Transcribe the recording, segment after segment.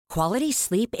Quality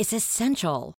sleep is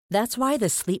essential. That's why the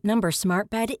Sleep Number Smart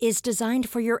Bed is designed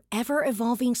for your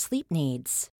ever-evolving sleep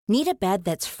needs. Need a bed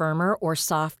that's firmer or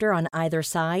softer on either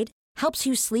side? Helps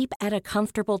you sleep at a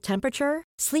comfortable temperature?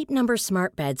 Sleep Number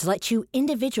Smart Beds let you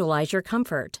individualize your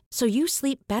comfort, so you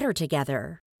sleep better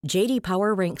together. J.D.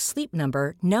 Power ranks Sleep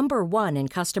Number number 1 in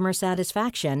customer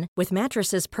satisfaction with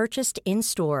mattresses purchased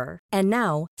in-store. And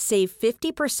now, save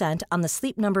 50% on the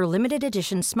Sleep Number Limited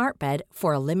Edition Smart Bed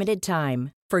for a limited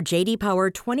time. For J.D. Power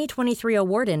 2023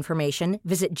 award information,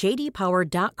 visit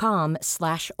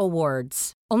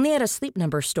jdpower.com/awards. Only at a Sleep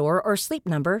Number store or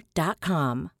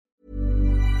sleepnumber.com.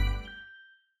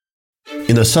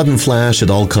 In a sudden flash, it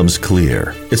all comes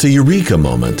clear. It's a eureka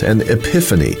moment, an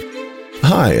epiphany.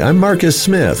 Hi, I'm Marcus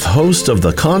Smith, host of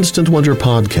the Constant Wonder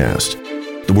podcast.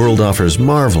 The world offers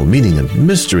marvel, meaning, and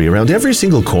mystery around every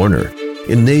single corner.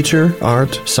 In nature,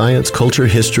 art, science, culture,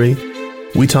 history,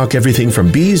 we talk everything from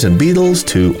bees and beetles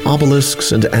to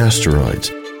obelisks and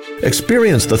asteroids.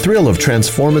 Experience the thrill of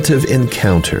transformative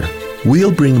encounter.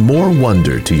 We'll bring more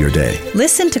wonder to your day.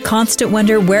 Listen to Constant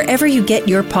Wonder wherever you get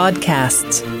your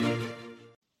podcasts.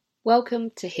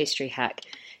 Welcome to History Hack.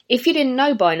 If you didn't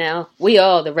know by now, we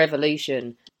are the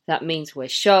revolution. That means we're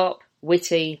sharp,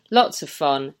 witty, lots of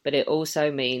fun, but it also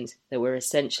means that we're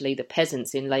essentially the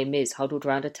peasants in Les Mis huddled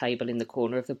round a table in the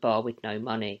corner of the bar with no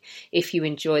money. If you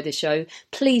enjoy the show,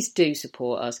 please do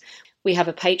support us. We have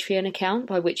a Patreon account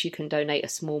by which you can donate a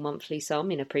small monthly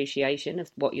sum in appreciation of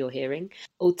what you're hearing.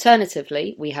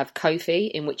 Alternatively, we have Ko-fi,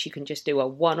 in which you can just do a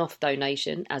one-off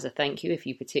donation as a thank you if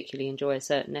you particularly enjoy a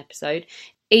certain episode.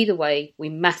 Either way, we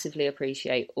massively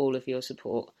appreciate all of your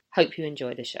support. Hope you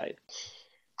enjoy the show.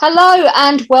 Hello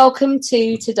and welcome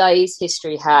to today's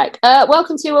History Hack.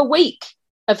 Welcome to a week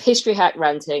of History Hack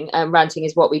ranting. Ranting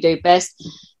is what we do best.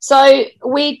 So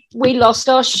we lost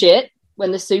our shit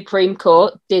when the Supreme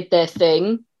Court did their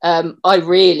thing. I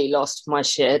really lost my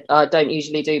shit. I don't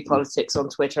usually do politics on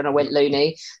Twitter and I went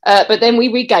loony. But then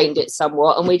we regained it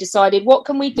somewhat and we decided, what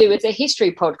can we do as a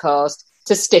history podcast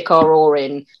to stick our oar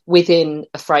in within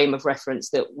a frame of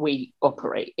reference that we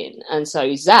operate in? And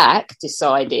so Zach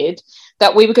decided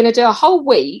that we were going to do a whole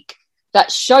week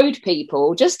that showed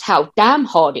people just how damn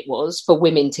hard it was for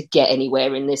women to get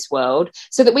anywhere in this world,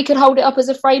 so that we could hold it up as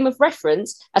a frame of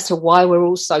reference as to why we're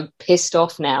all so pissed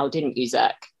off now, didn't you,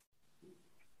 Zach?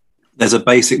 There's a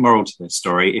basic moral to this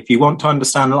story. If you want to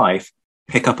understand life,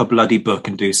 pick up a bloody book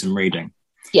and do some reading.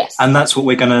 Yes. And that's what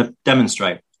we're going to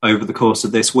demonstrate over the course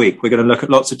of this week. We're going to look at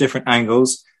lots of different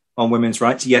angles on women's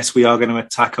rights. Yes, we are going to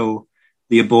tackle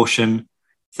the abortion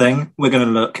thing. We're going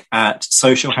to look at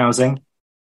social housing.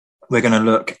 We're going to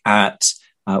look at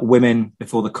women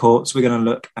before the courts. We're going to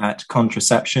look at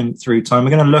contraception through time. We're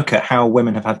going to look at how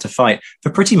women have had to fight for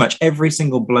pretty much every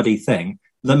single bloody thing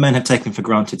that men have taken for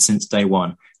granted since day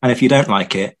one. And if you don't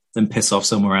like it, then piss off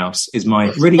somewhere else, is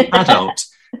my really adult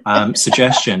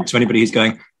suggestion to anybody who's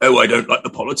going, oh, I don't like the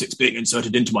politics being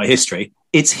inserted into my history.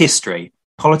 It's history.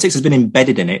 Politics has been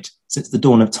embedded in it since the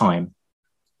dawn of time.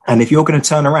 And if you're going to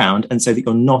turn around and say that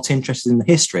you're not interested in the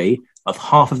history of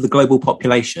half of the global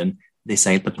population, this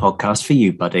ain't the podcast for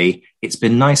you, buddy. It's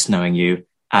been nice knowing you.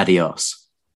 Adios.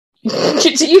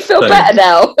 Do you feel better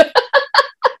now?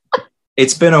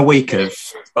 It's been a week of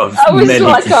that was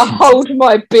like a hold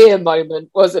my beer moment,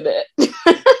 wasn't it?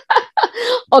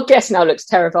 Our guest now looks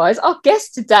terrified. Our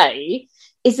guest today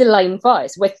is Elaine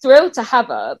Weiss. We're thrilled to have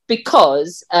her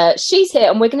because she's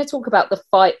here and we're going to talk about the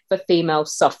fight for female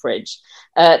suffrage.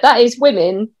 That is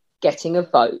women getting a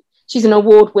vote. She's an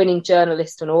award-winning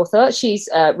journalist and author. She's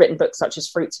written books such as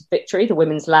Fruits of Victory, The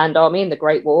Women's Land Army and the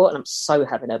Great War, and I'm so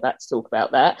having her back to talk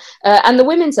about that. And The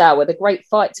Women's Hour, The Great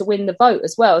Fight to Win the Vote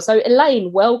as well. So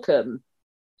Elaine, welcome.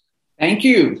 Thank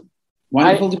you.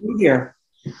 Wonderful to be here.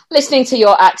 Listening to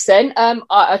your accent,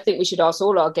 I think we should ask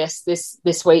all our guests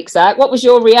this week, Zach. What was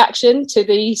your reaction to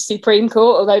the Supreme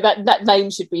Court? Although that name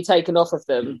should be taken off of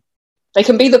them. They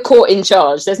can be the court in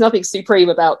charge. There's nothing supreme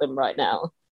about them right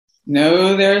now.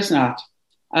 No, there's not.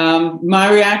 My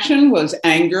reaction was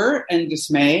anger and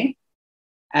dismay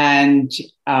and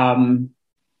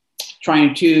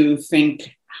trying to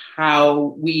think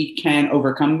how we can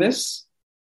overcome this.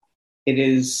 It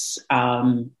is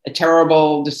a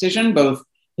terrible decision, both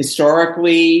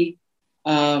historically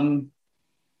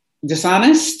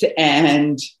dishonest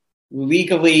and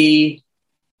legally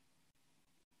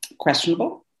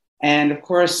questionable. And of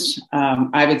course,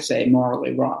 I would say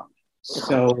morally wrong.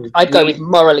 So I'd go with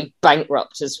morally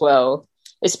bankrupt as well,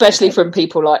 especially from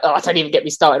people like, don't even get me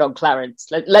started on Clarence.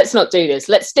 Let's not do this.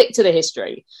 Let's stick to the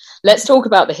history. Let's talk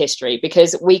about the history,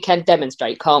 because we can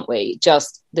demonstrate, can't we,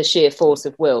 just the sheer force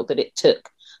of will that it took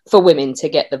for women to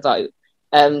get the vote.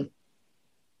 and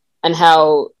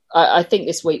how I think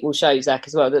this week will show, Zach,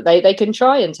 as well, that they can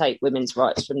try and take women's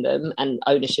rights from them and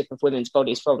ownership of women's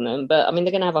bodies from them. But, I mean,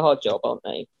 they're going to have a hard job, aren't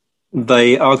they?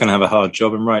 They are going to have a hard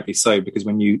job, and rightly so, because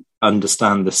when you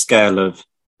understand the scale of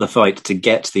the fight to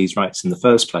get these rights in the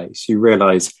first place, you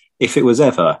realise, if it was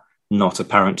ever not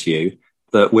apparent to you,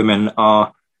 that women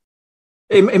are,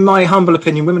 in my humble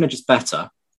opinion, women are just better.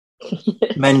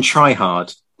 Men try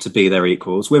hard to be their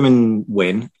equals. Women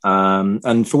win.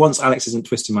 And for once, Alex isn't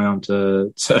twisting my arm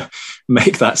to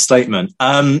make that statement.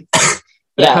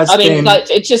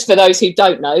 It's just for those who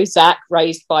don't know, Zach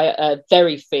raised by a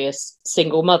very fierce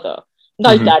single mother.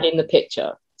 No dad in the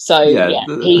picture. So,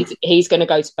 he's going to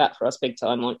go to bat for us big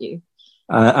time, aren't you?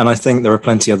 And I think there are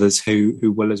plenty others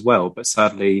who will as well. But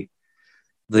sadly,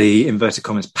 the inverted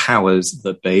commas powers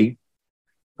that be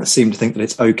seem to think that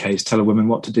it's okay to tell a woman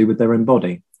what to do with their own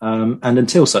body. And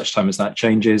until such time as that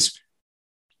changes,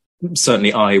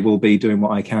 certainly I will be doing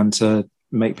what I can to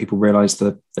make people realise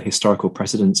the historical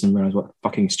precedents and realise what a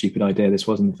fucking stupid idea this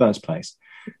was in the first place.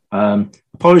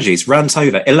 Apologies, rant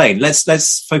over. Elaine,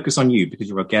 let's focus on you, because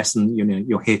you're our guest and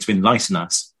you're here to enlighten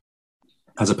us,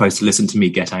 as opposed to listen to me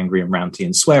get angry and ranty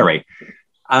and sweary.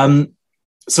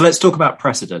 So let's talk about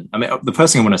precedent. I mean, the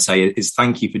first thing I want to say is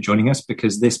thank you for joining us,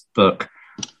 because this book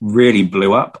really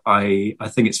blew up. I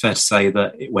think it's fair to say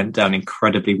that it went down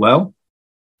incredibly well.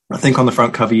 I think on the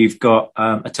front cover you've got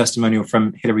a testimonial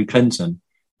from Hillary Clinton,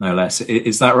 no less.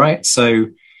 Is that right? So,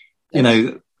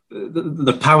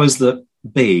 the powers that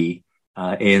be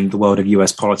in the world of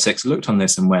US politics looked on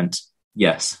this and went,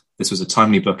 yes, this was a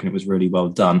timely book and it was really well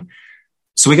done.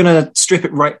 So we're going to strip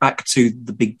it right back to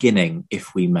the beginning,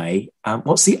 if we may.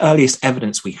 What's the earliest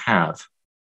evidence we have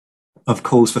of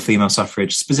calls for female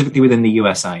suffrage, specifically within the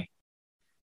USA?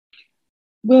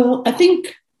 Well, I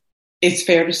think it's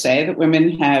fair to say that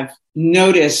women have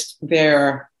noticed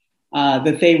that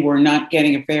they were not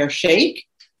getting a fair shake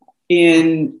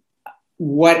in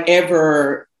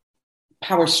whatever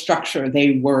power structure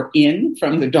they were in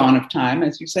from the dawn of time,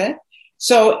 as you said.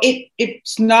 So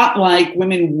it's not like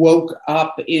women woke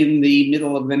up in the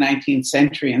middle of the 19th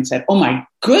century and said, oh my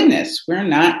goodness,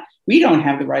 we don't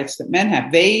have the rights that men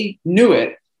have. They knew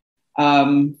it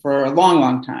for a long,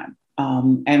 long time.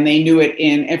 And they knew it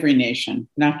in every nation,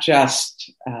 not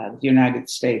just the United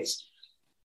States.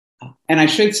 And I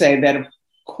should say that, of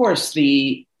course,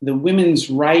 the women's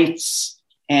rights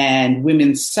and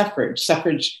women's suffrage,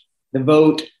 the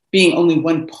vote, being only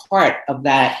one part of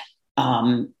that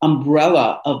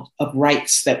umbrella of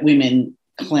rights that women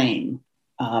claim,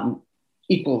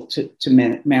 equal to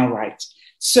male rights.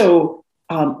 So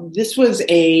this was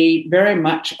very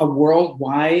much a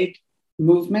worldwide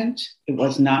movement. It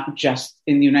was not just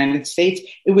in the United States.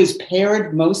 It was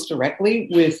paired most directly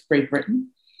with Great Britain,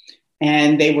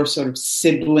 and they were sort of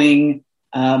sibling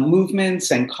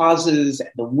movements and causes.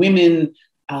 The women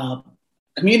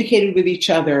communicated with each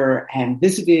other and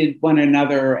visited one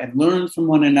another and learned from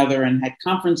one another and had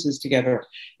conferences together.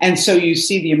 And so you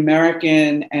see the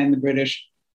American and the British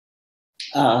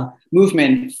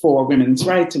movement for women's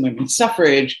rights and women's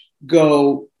suffrage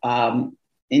go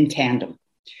in tandem.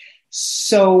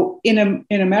 So in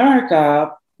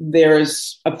America,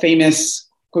 there's a famous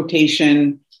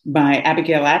quotation by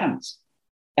Abigail Adams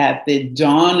at the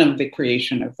dawn of the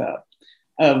creation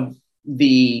of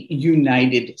the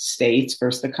United States,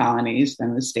 first the colonies,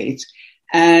 then the states.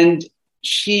 And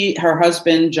her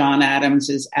husband, John Adams,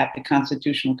 is at the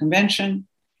Constitutional Convention,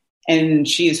 and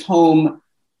she is home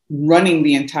running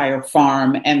the entire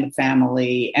farm and the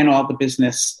family and all the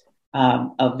business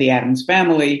of the Adams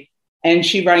family. And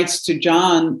she writes to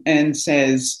John and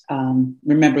says,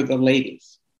 remember the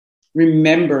ladies.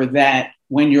 Remember that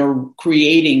when you're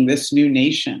creating this new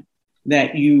nation,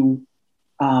 that you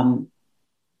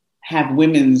have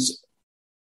women's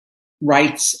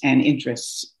rights and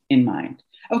interests in mind.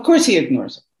 Of course, he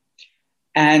ignores it.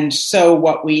 And so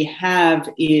what we have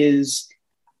is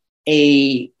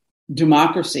a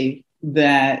democracy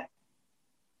that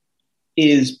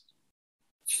is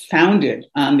founded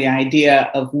on the idea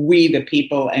of we the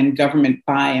people and government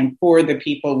by and for the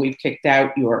people. We've kicked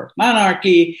out your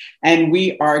monarchy, and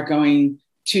we are going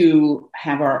to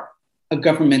have a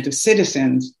government of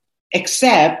citizens,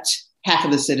 except half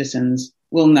of the citizens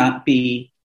will not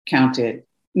be counted,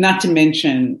 not to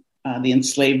mention the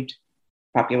enslaved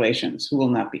populations who will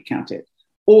not be counted,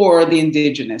 or the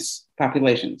indigenous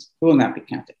populations who will not be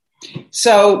counted.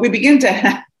 So we begin to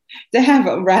have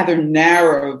a rather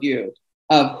narrow view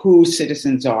of who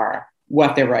citizens are,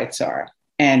 what their rights are,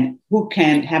 and who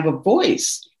can have a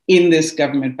voice in this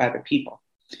government by the people.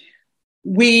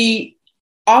 We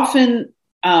often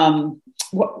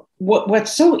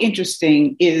what's so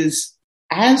interesting is,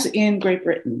 as in Great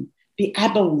Britain, the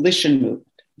abolition movement,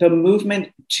 the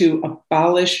movement to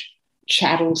abolish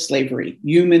chattel slavery,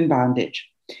 human bondage,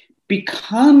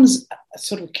 becomes a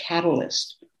sort of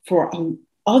catalyst for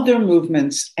other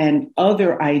movements and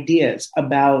other ideas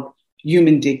about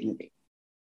human dignity.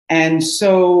 And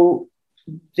so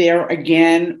there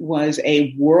again was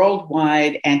a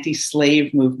worldwide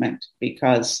anti-slave movement,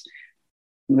 because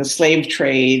the slave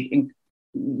trade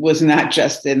was not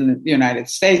just in the United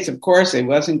States, of course. It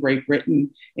was in Great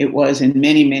Britain. It was in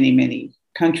many, many, many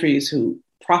countries who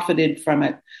profited from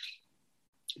it,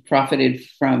 profited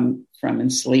from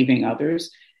enslaving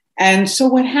others. And so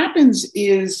what happens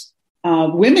is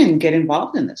women get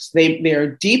involved in this.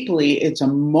 They're deeply, it's a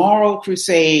moral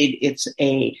crusade. It's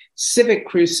a civic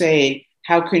crusade.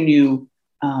 How can you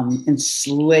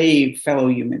enslave fellow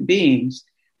human beings?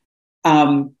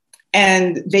 And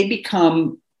they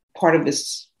become part of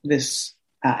this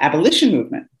abolition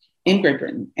movement in Great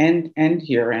Britain and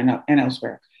here and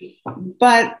elsewhere.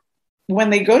 But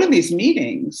when they go to these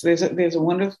meetings, there's a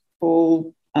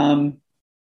wonderful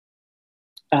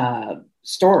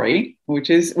story, which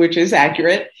is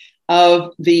accurate,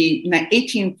 of the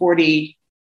 1840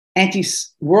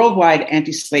 worldwide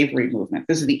anti-slavery movement.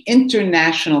 This is the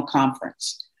international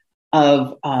conference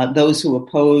of those who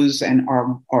oppose and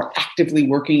are actively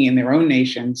working in their own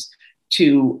nations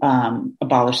to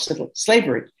abolish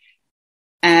slavery.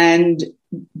 And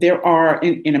there are,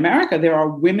 in America, there are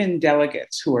women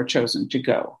delegates who are chosen to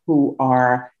go, who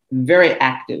are very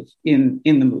active in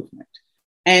the movement.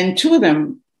 And two of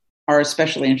them are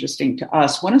especially interesting to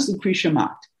us. One is Lucretia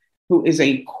Mott, who is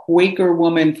a Quaker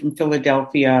woman from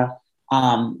Philadelphia,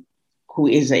 who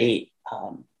is a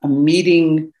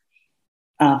meeting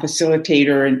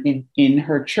facilitator in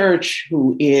her church,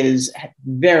 who is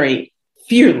very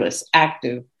fearless,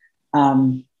 active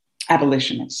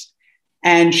abolitionist.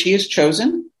 And she is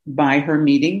chosen by her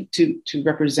meeting to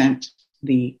represent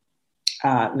them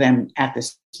at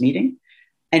this meeting.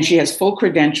 And she has full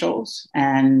credentials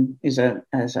and is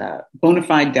as a bona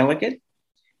fide delegate.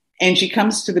 And she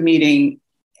comes to the meeting,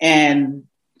 and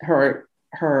her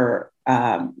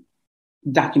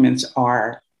documents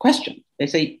are questioned. They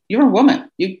say, "You're a woman.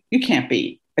 You can't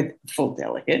be a full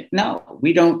delegate. No,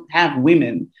 we don't have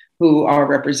women who are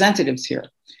representatives here."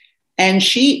 And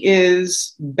she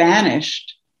is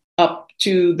banished up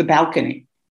to the balcony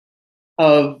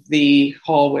of the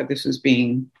hall where this was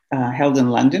being held in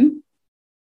London.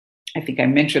 I think I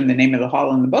mentioned the name of the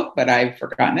hall in the book, but I've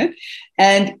forgotten it.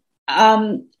 And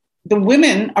the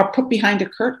women are put behind a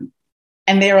curtain,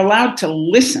 and they are allowed to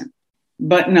listen,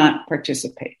 but not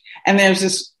participate. And there's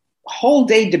this whole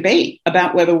day debate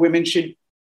about whether women should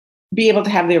be able to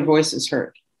have their voices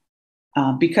heard.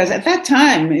 Because at that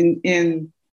time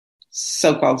in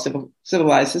so-called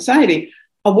civilized society,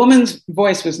 a woman's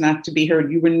voice was not to be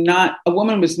heard. A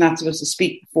woman was not supposed to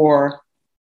speak before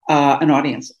an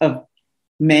audience of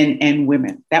men and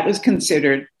women. That was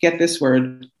considered, get this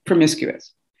word,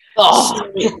 promiscuous. Oh.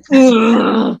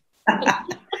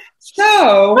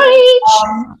 So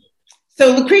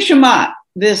Lucretia Mott,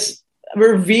 this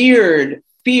revered,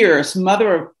 fierce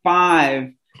mother of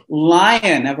five,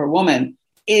 lion of a woman,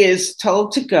 is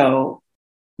told to go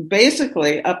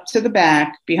basically up to the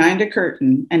back behind a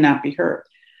curtain and not be heard.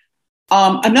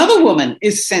 Another woman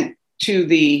is sent to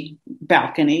the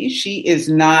balcony. She is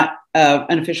not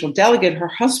an official delegate. Her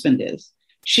husband is.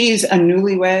 She's a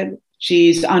newlywed.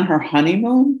 She's on her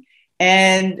honeymoon.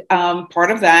 And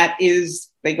part of that is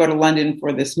they go to London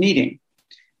for this meeting.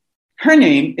 Her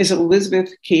name is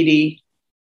Elizabeth Cady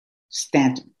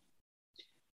Stanton.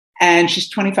 And she's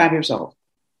 25 years old.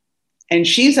 And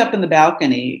she's up in the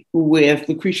balcony with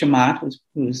Lucretia Mott,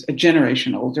 who's a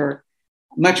generation older,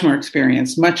 much more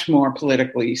experienced, much more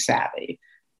politically savvy.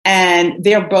 And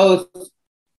they're both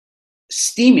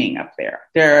steaming up there.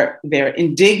 They're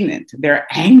indignant, they're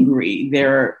angry,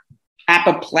 they're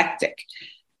apoplectic.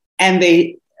 And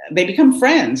they become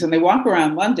friends, and they walk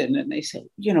around London and they say,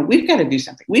 we've got to do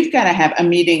something. We've got to have a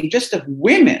meeting just of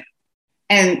women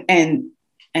and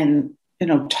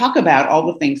talk about all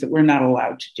the things that we're not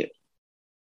allowed to do.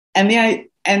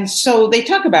 And so they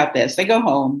talk about this. They go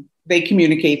home, they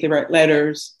communicate, they write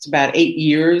letters. It's about 8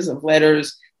 years of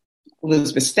letters.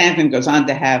 Elizabeth Stanton goes on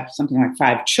to have something like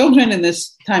 5 children in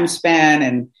this time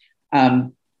span.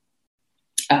 And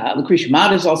Lucretia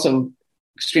Mott is also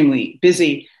extremely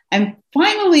busy. And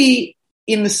finally,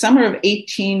 in the summer of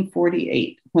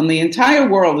 1848, when the entire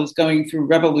world is going through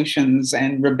revolutions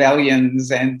and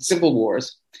rebellions and civil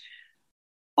wars,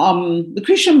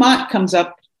 Lucretia Mott comes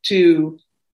up to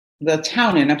the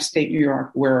town in upstate New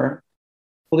York where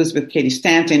Elizabeth Cady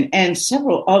Stanton, and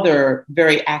several other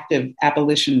very active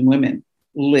abolition women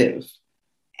live.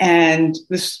 And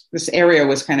this area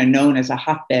was kind of known as a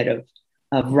hotbed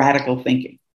of radical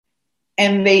thinking.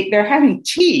 And they're having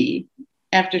tea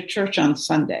after church on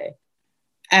Sunday.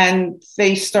 And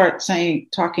they start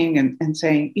talking and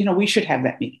saying, we should have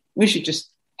that meeting. We should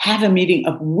just have a meeting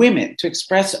of women to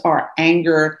express our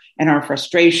anger and our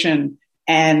frustration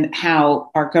and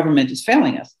how our government is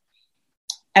failing us.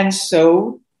 And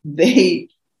so they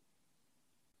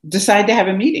decide to have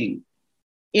a meeting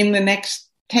in the next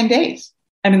 10 days.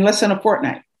 Less than a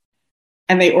fortnight.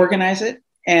 And they organize it.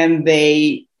 And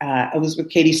Elizabeth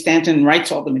Cady Stanton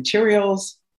writes all the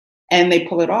materials and they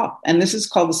pull it off. And this is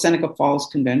called the Seneca Falls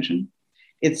Convention.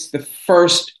 It's the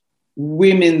first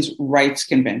women's rights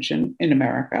convention in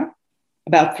America.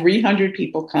 About 300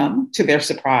 people come. To their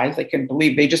surprise, they couldn't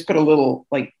believe. They just put a little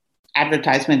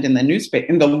advertisement in the newspaper,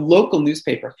 in the local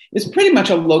newspaper. It's pretty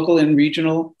much a local and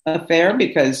regional affair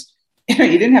because you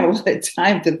didn't have a lot of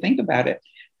time to think about it.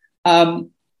 And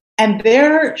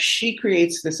there she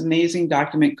creates this amazing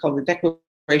document called the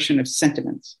Declaration of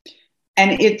Sentiments.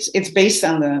 And it's based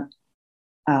on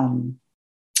the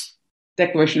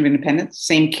Declaration of Independence,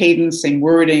 same cadence, same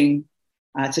wording.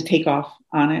 It's a takeoff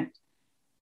on it.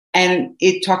 And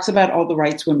it talks about all the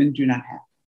rights women do not have.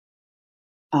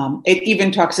 It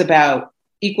even talks about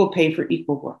equal pay for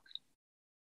equal work.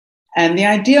 And the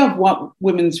idea of what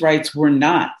women's rights were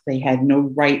not, they had no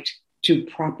right to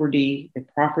property. The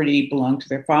property belonged to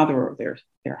their father or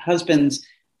their husbands,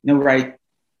 no right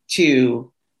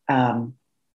to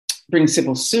bring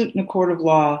civil suit in a court of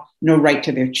law, no right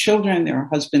to their children. Their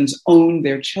husbands owned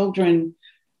their children.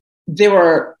 They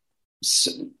were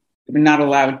not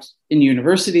allowed in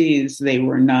universities. They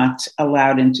were not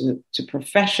allowed into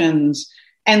professions.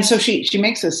 And so she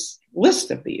makes this list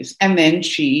of these, and then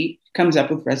she comes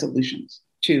up with resolutions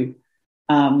to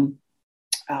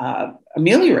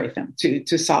ameliorate them,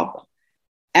 to solve them.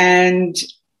 And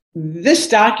this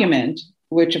document,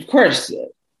 which of course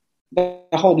the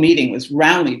whole meeting was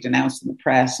roundly denounced in the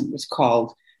press and was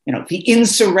called, the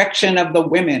insurrection of the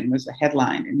women was the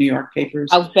headline in New York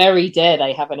papers. How very dare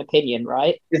they have an opinion,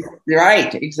 right?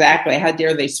 Right, exactly. How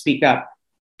dare they speak up?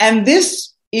 And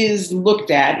this is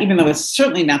looked at, even though it's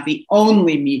certainly not the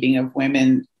only meeting of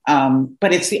women,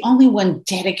 but it's the only one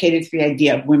dedicated to the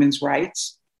idea of women's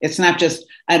rights. It's not just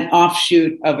an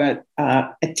offshoot of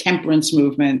a temperance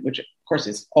movement, which of course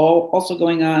is also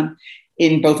going on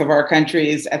in both of our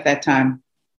countries at that time.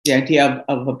 The idea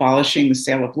of abolishing the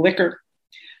sale of liquor,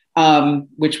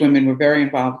 which women were very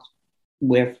involved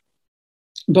with,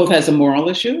 both as a moral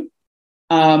issue,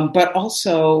 but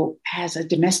also as a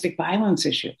domestic violence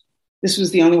issue. This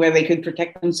was the only way they could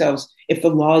protect themselves if the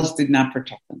laws did not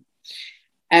protect them.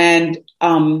 And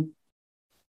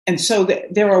so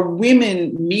there are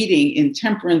women meeting in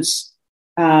temperance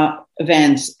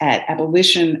events, at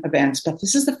abolition events, but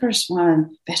this is the first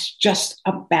one that's just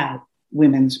about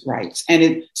women's rights. And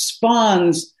it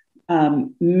spawns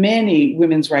many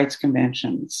women's rights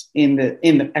conventions in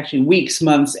the actually weeks,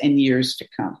 months, and years to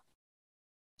come.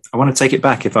 I want to take it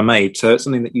back, if I may, to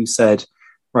something that you said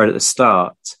right at the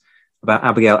start about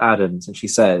Abigail Adams. And she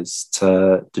says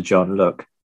to John, look,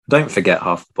 don't forget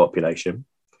half the population.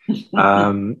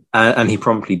 And he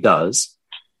promptly does.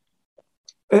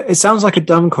 It sounds like a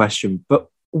dumb question, but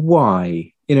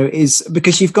why? Is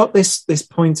because you've got this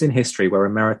point in history where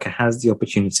America has the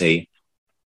opportunity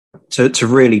to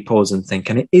really pause and think.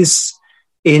 And it is,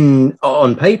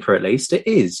 on paper at least, it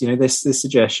is, this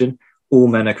suggestion, all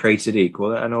men are created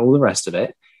equal and all the rest of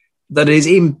it, that is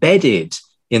embedded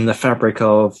in the fabric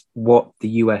of what the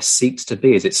US seeks to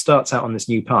be. As it starts out on this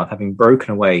new path, having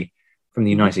broken away from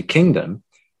the United Kingdom,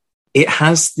 it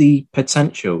has the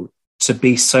potential to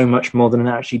be so much more than it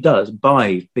actually does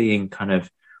by being kind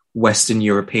of Western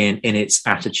European in its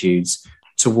attitudes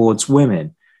towards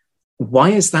women.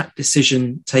 Why is that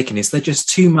decision taken? Is there just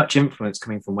too much influence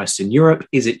coming from Western Europe?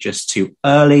 Is it just too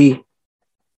early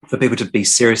for people to be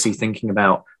seriously thinking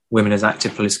about women as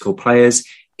active political players?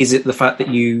 Is it the fact that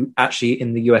you actually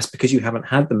in the US, because you haven't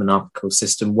had the monarchical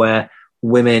system where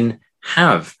women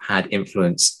have had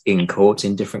influence in court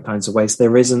in different kinds of ways,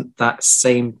 there isn't that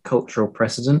same cultural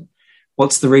precedent?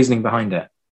 What's the reasoning behind it?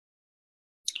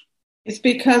 It's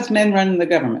because men run the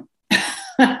government.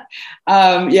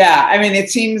 It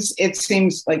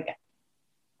seems like,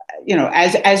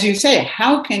 as you say,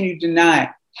 how can you deny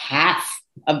half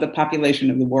of the population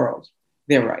of the world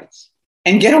their rights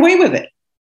and get away with it?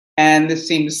 And this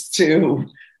seems to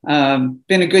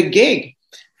been a good gig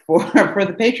for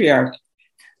the patriarch.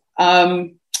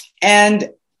 And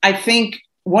I think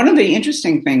one of the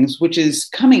interesting things, which is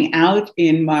coming out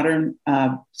in modern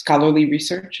scholarly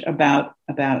research about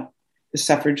the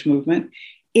suffrage movement,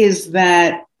 is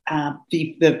that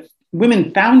the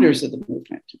women founders of the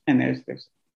movement, and there's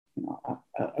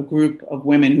a group of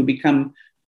women who become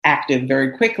active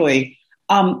very quickly,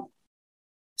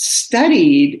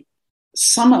 studied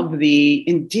some of the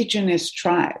indigenous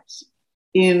tribes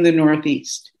in the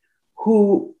Northeast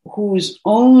whose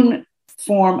own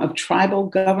form of tribal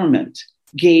government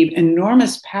gave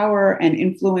enormous power and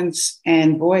influence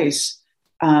and voice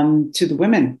to the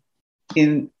women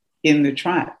in the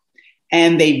tribe.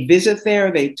 And they visit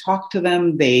there, they talk to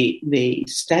them, they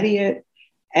study it.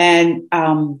 And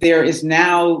there is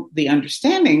now the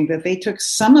understanding that they took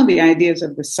some of the ideas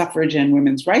of the suffrage and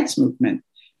women's rights movement,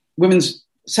 women's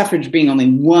suffrage being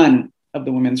only one of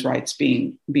the women's rights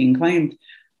being claimed,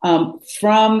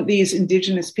 from these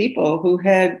indigenous people who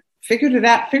had figured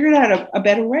out a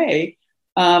better way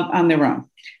on their own.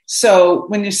 So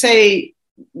when you say,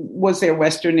 was there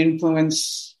Western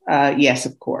influence? Yes,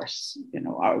 of course.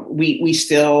 We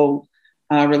still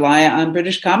rely on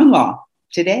British common law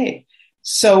today.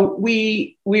 So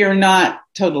we are not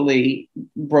totally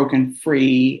broken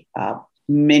free.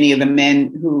 Many of the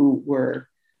men who were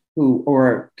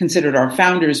considered our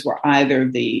founders were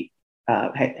either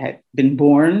had been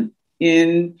born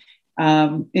in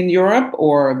Europe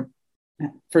or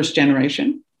first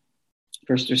generation,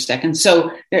 first or second.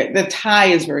 So the tie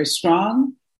is very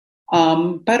strong,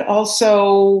 but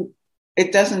also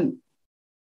it doesn't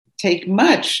take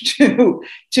much to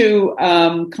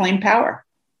claim power.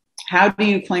 How do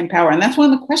you claim power? And that's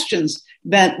one of the questions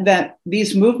that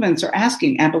these movements are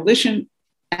asking. Abolition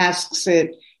asks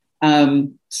it.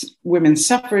 Women's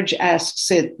suffrage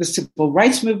asks it. The civil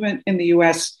rights movement in the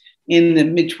U.S. in the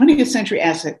mid-20th century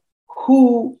asks it.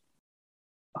 Who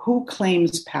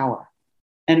claims power,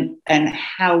 and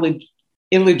how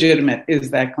illegitimate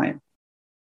is that claim?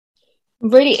 I'm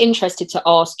really interested to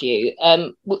ask you,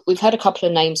 we've had a couple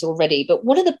of names already, but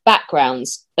what are the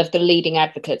backgrounds of the leading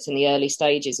advocates in the early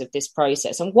stages of this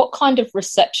process, and what kind of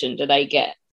reception do they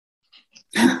get?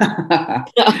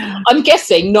 I'm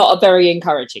guessing not a very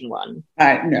encouraging one.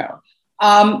 No.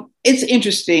 It's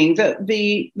interesting.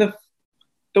 The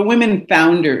women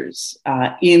founders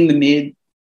in the mid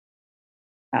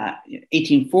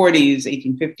 1840s,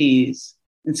 1850s,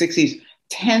 and 60s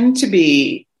tend to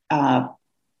be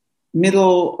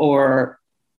middle or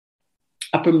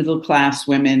upper middle class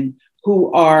women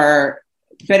who are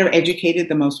better educated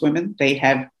than most women. They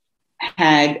have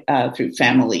had through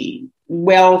family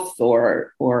wealth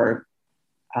or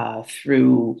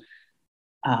through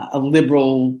a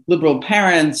liberal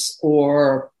parents,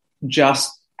 or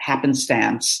just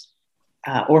happenstance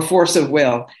or force of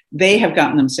will. They have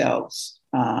gotten themselves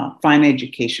fine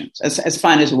educations, as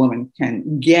fine as a woman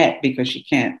can get, because she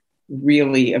can't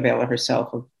really avail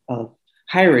herself of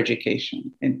higher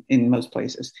education in most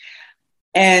places.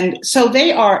 And so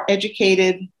they are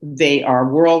educated, they are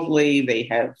worldly,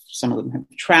 some of them have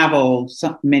traveled,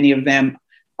 many of them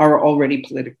are already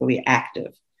politically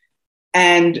active.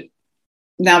 And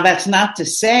now that's not to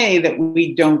say that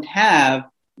we don't have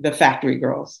the factory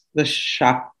girls, the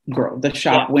shop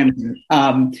women,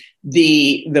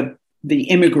 the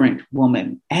immigrant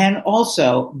woman, and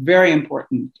also very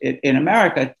important in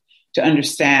America to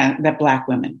understand that Black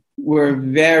women were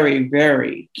very,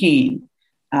 very keen,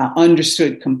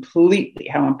 understood completely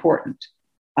how important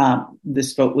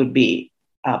this vote would be.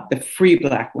 The free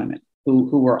Black women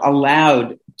who were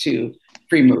allowed to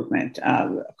free movement.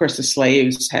 Of course, the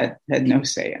slaves had no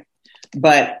say in it.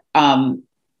 But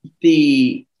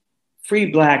the free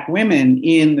Black women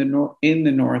in the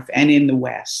North and in the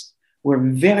West were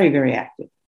very, very active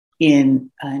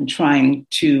in trying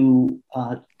to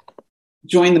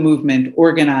join the movement,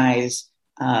 organize,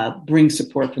 bring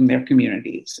support from their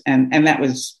communities, and that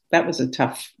was a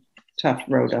tough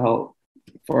road to hoe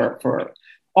for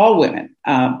all women.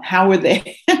 How were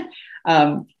they?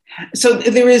 So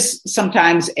there is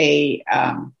sometimes a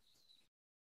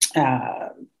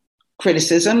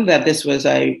criticism that this was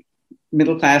a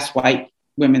middle-class white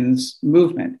women's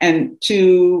movement, and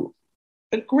to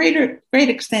a great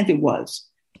extent it was.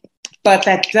 But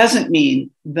that doesn't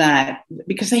mean that,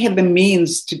 because they had the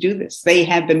means to do this. They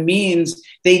had the means.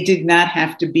 They did not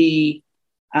have to be,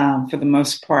 for the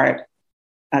most part,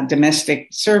 domestic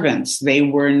servants. They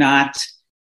were not.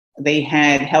 They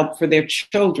had help for their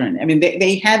children. I mean,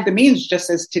 they had the means, just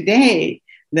as today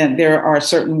that there are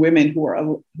certain women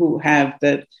who have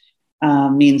the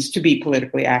means to be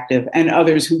politically active, and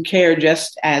others who care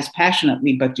just as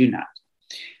passionately but do not.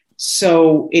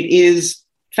 So it is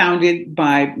founded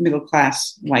by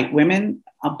middle-class white women.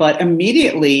 but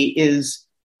immediately is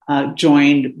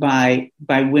joined by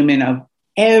women of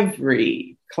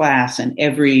every class and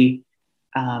every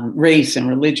race and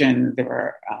religion. There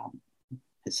are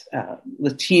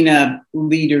Latina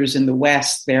leaders in the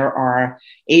West. There are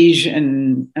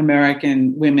Asian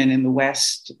American women in the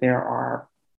West. There are,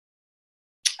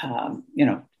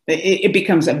 it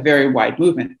becomes a very wide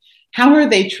movement. How are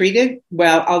they treated?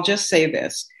 Well, I'll just say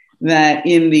this, that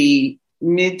in the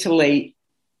mid to late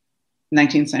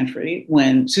 19th century,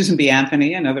 when Susan B.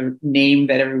 Anthony, another name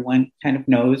that everyone kind of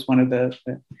knows, one of the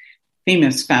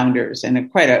famous founders and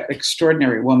quite an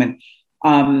extraordinary woman,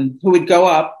 who would go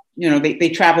up, they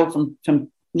traveled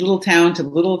from little town to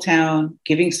little town,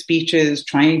 giving speeches,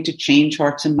 trying to change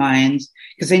hearts and minds,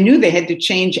 because they knew they had to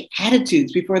change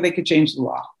attitudes before they could change the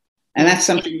law. And that's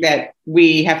something that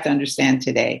we have to understand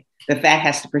today, that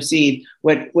has to precede.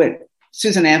 What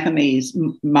Susan Anthony's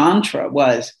mantra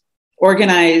was: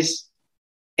 organize,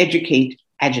 educate,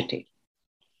 agitate.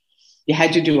 You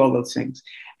had to do all those things.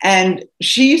 And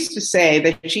she used to say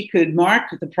that she could mark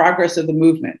the progress of the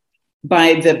movement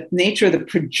by the nature of the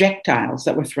projectiles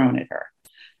that were thrown at her.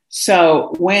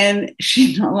 So when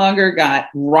she no longer got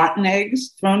rotten eggs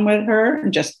thrown at her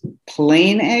and just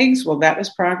plain eggs, well, that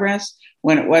was progress.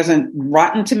 When it wasn't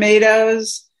rotten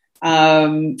tomatoes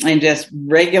and just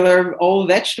regular old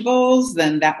vegetables,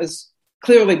 then that was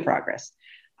clearly progress.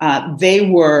 They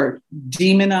were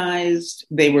demonized,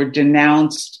 they were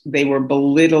denounced, they were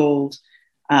belittled,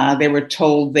 they were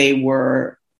told they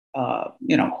were,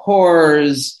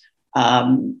 whores,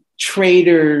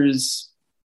 traitors,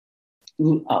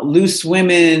 loose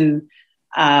women,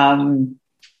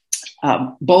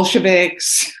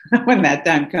 Bolsheviks. When that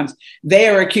time comes, they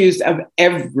are accused of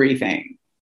everything,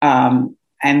 and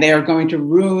they are going to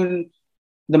ruin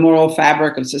the moral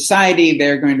fabric of society.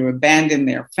 They're going to abandon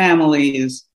their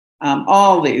families.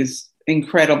 All these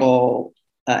incredible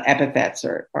epithets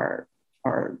are.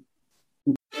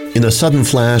 In a sudden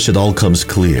flash, it all comes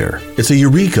clear. It's a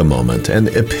eureka moment, an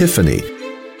epiphany.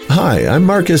 Hi, I'm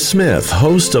Marcus Smith,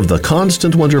 host of the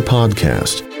Constant Wonder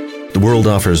podcast. The world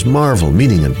offers marvel,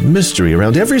 meaning, and mystery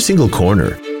around every single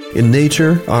corner. In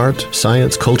nature, art,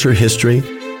 science, culture, history,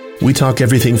 we talk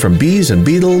everything from bees and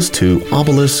beetles to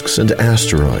obelisks and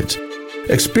asteroids.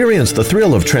 Experience the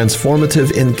thrill of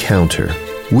transformative encounter.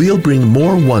 We'll bring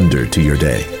more wonder to your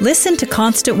day. Listen to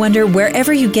Constant Wonder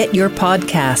wherever you get your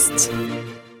podcasts.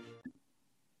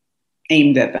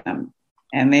 Aimed at them,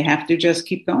 and they have to just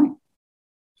keep going.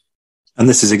 And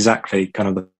this is exactly kind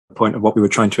of the point of what we were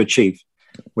trying to achieve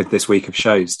with this week of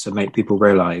shows, to make people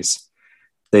realize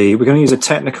we're going to use a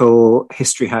technical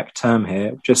history hack term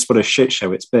here, just what a shit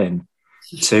show it's been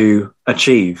to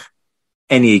achieve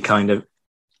any kind of,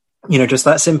 just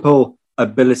that simple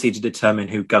ability to determine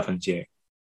who governs you.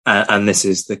 And this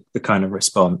is the kind of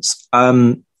response.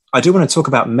 I do want to talk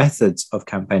about methods of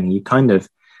campaigning. You kind of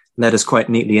led us quite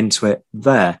neatly into it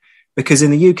there, because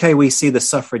in the UK, we see the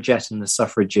suffragette and the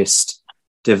suffragist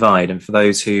divide. And for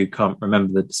those who can't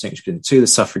remember the distinction between the two, the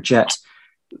suffragette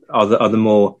are the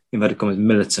more, inverted commas,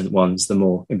 militant ones, the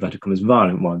more, inverted commas,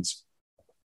 violent ones.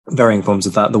 Varying forms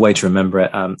of that. The way to remember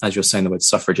it, as you're saying the word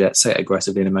suffragette, say it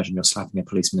aggressively and imagine you're slapping a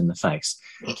policeman in the face.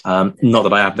 Not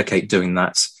that I advocate doing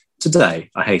that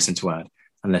today, I hasten to add,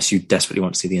 unless you desperately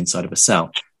want to see the inside of a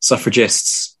cell.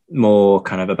 Suffragists, more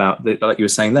kind of about, like you were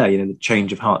saying there, the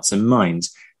change of hearts and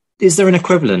minds. Is there an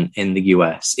equivalent in the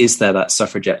US? Is there that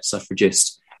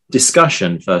suffragist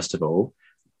discussion, first of all?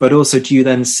 But also, do you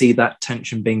then see that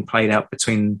tension being played out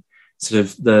between sort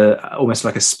of almost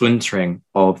like a splintering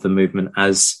of the movement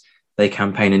as they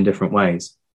campaign in different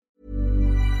ways?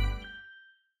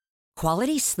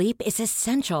 Quality sleep is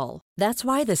essential. That's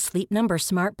why the Sleep Number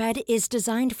Smart Bed is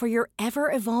designed for your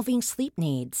ever-evolving sleep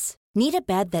needs. Need a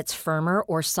bed that's firmer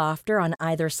or softer on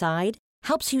either side?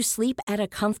 Helps you sleep at a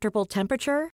comfortable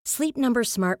temperature? Sleep Number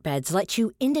Smart Beds let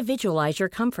you individualize your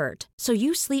comfort, so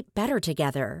you sleep better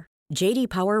together. J.D.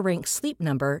 Power ranks Sleep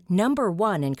Number number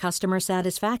 1 in customer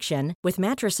satisfaction with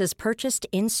mattresses purchased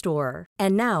in-store.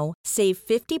 And now, save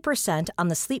 50% on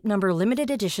the Sleep Number Limited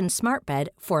Edition Smart Bed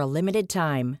for a limited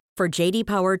time. For J.D.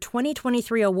 Power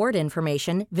 2023 award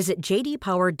information, visit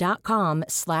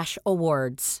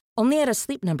jdpower.com/awards. Only at a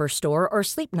Sleep Number store or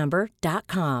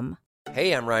sleepnumber.com.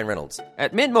 Hey, I'm Ryan Reynolds.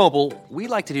 At Mint Mobile, we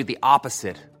like to do the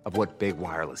opposite of what Big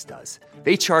Wireless does.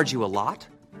 They charge you a lot,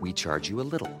 we charge you a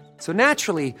little. So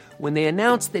naturally, when they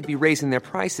announced they'd be raising their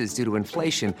prices due to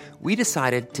inflation, we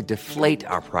decided to deflate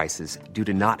our prices due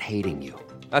to not hating you.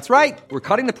 That's right. We're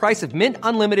cutting the price of Mint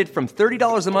Unlimited from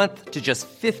 $30 a month to just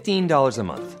 $15 a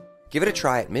month. Give it a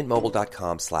try at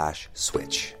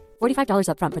mintmobile.com/switch. $45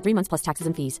 up front for 3 months plus taxes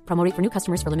and fees. Promo rate for new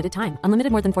customers for limited time.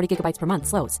 Unlimited more than 40 gigabytes per month.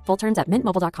 Slows full terms at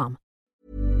mintmobile.com.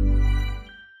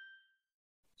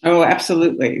 Oh,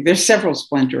 absolutely. There's several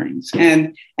splinterings.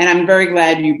 And I'm very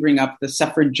glad you bring up the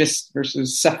suffragist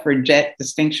versus suffragette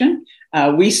distinction.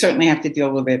 We certainly have to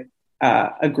deal with it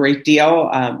a great deal.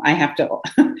 I have to,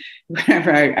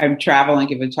 whenever I travel and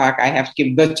give a talk, I have to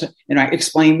give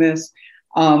explain this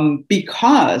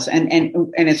because, and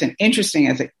it's an interesting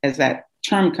as that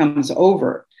term comes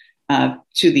over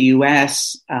to the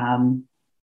U.S.,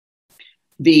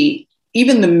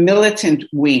 even the militant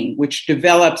wing, which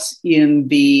develops in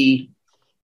the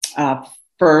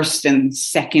first and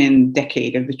second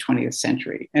decade of the 20th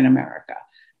century in America.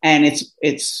 And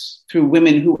it's through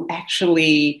women who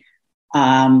actually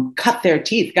cut their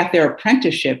teeth, got their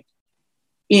apprenticeship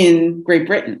in Great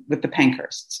Britain with the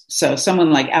Pankhursts. So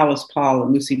someone like Alice Paul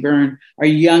and Lucy Byrne are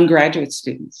young graduate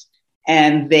students,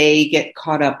 and they get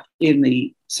caught up in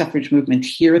the suffrage movement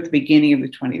here at the beginning of the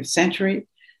 20th century.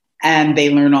 And they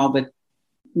learn all the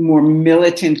more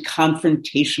militant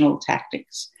confrontational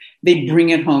tactics. They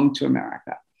bring it home to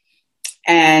America.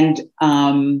 And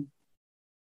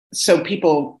so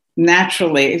people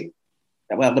naturally,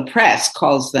 the press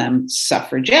calls them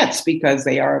suffragettes because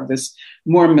they are of this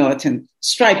more militant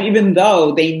stripe, even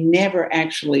though they never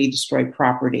actually destroy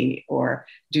property or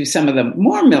do some of the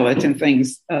more militant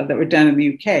things that were done in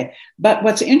the UK. But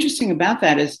what's interesting about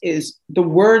that is the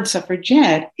word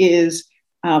suffragette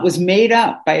was made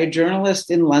up by a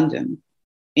journalist in London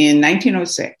in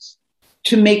 1906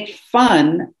 to make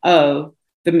fun of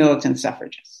the militant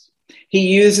suffragists. He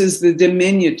uses the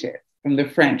diminutive from the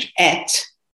French "et"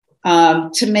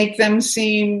 to make them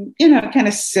seem, kind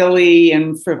of silly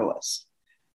and frivolous.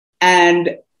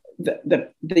 And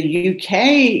the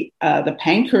UK, the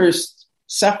Pankhurst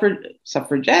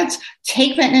suffragettes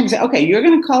take that name and say, "Okay, you're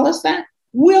going to call us that?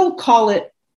 We'll call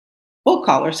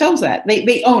ourselves that."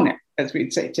 They own it, as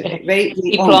we'd say today. They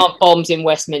plant bombs in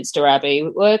Westminster Abbey.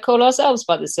 We'll call ourselves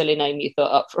by the silly name you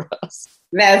thought up for us.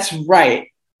 That's right.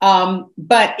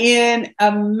 But in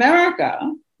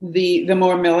America, the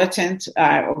more militant,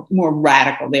 more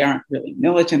radical, they aren't really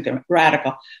militant, they're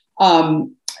radical,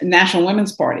 National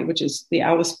Women's Party, which is the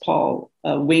Alice Paul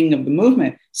wing of the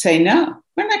movement, say, no,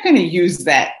 we're not going to use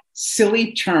that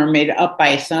silly term made up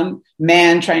by some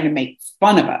man trying to make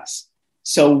fun of us.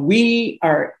 So we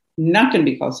are not going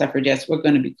to be called suffragettes. We're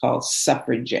going to be called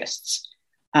suffragists.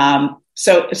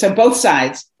 So both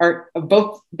sides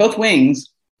both wings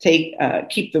keep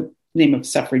the name of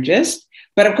suffragist,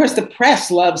 but of course the press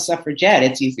loves suffragette.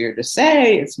 It's easier to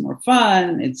say. It's more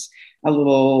fun. It's a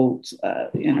little,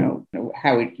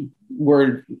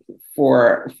 word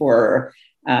for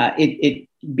it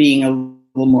being a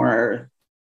little more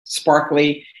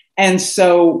sparkly. And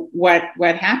so what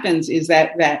happens is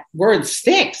that word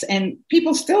sticks, and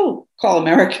people still call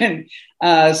American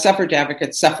suffrage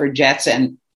advocates suffragettes,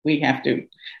 and we have to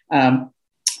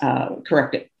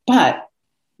correct it. But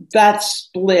that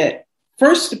split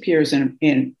first appears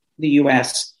in the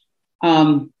U.S.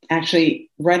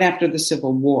 Actually right after the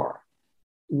Civil War,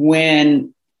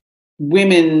 when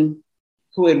women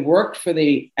who had worked for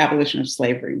the abolition of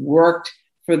slavery, worked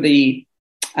for the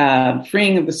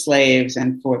freeing of the slaves,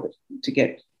 and to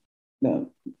get the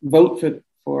vote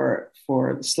for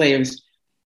the slaves,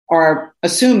 are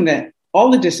assumed that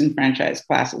all the disenfranchised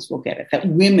classes will get it. That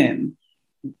women,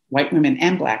 white women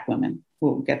and black women,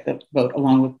 will get the vote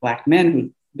along with black men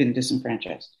who've been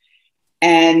disenfranchised,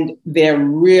 and they're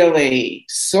really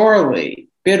sorely,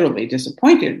 bitterly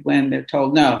disappointed when they're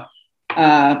told, no,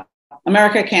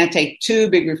 America can't take two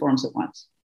big reforms at once.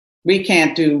 We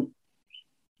can't do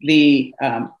the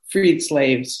freed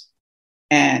slaves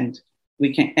and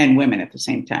women at the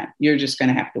same time. You're just going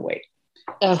to have to wait.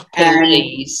 Oh,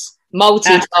 please.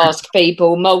 Multitask,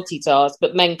 people, multitask,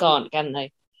 but men can't, can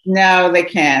they? No, they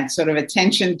can't. Sort of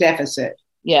attention deficit.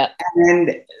 Yeah.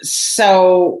 And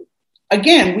so,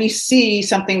 again, we see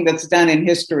something that's done in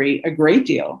history a great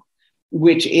deal,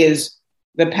 which is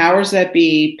the powers that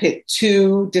be pit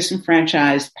two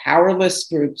disenfranchised, powerless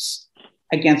groups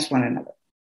against one another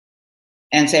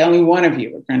and say, only one of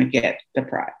you are going to get the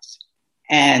prize,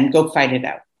 and go fight it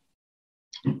out.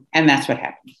 And that's what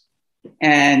happens.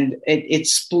 And it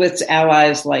splits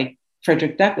allies like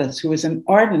Frederick Douglass, who was an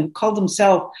ardent, called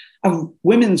himself a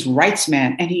women's rights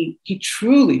man. And he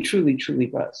truly, truly, truly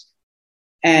was.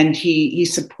 And he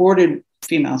supported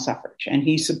female suffrage, and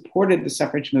he supported the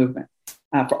suffrage movement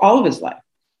for all of his life.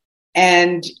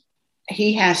 And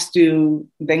he has to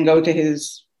then go to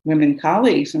his women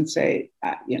colleagues and say,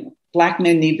 Black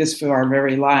men need this for our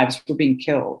very lives. We're being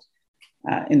killed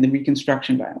in the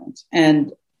Reconstruction violence.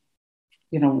 And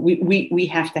we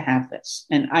have to have this.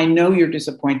 And I know you're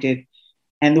disappointed,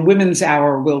 and the women's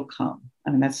hour will come.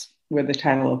 I mean, that's where the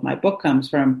title of my book comes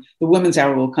from. The women's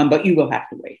hour will come, but you will have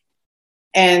to wait.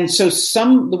 And so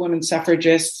some of the women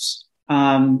suffragists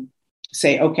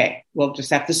say, okay, we'll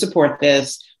just have to support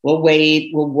this. We'll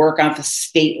wait. We'll work on the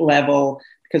state level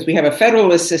because we have a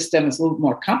federalist system. It's a little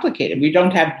more complicated. We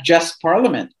don't have just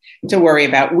parliament to worry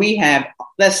about. We have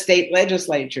the state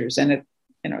legislatures. And at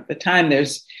the time,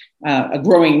 there's a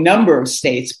growing number of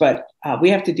states, but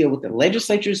we have to deal with the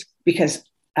legislatures because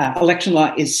election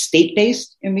law is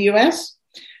state-based in the US.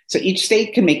 So each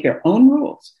state can make their own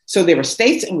rules. So there were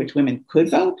states in which women could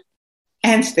vote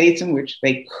and states in which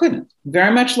they couldn't,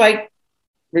 very much like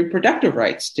reproductive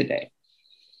rights today.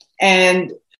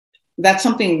 And that's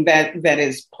something that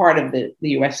is part of the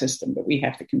US system that we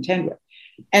have to contend with.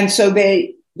 And so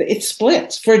it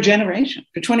splits for a generation,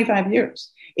 for 25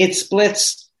 years. It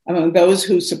splits among those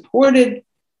who supported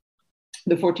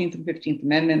the 14th and 15th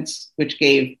Amendments, which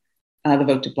gave the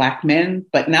vote to Black men,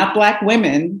 but not Black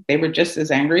women. They were just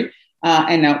as angry,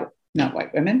 and not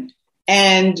white women.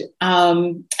 And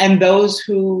those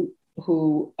who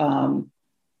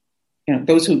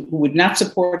those who would not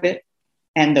support it,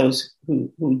 and those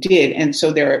who did. And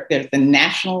so there's the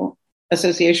National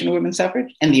Association of Women's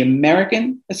Suffrage and the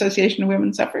American Association of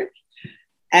Women's Suffrage,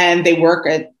 and they work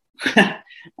at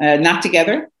not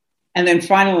together. And then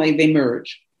finally they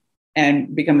merge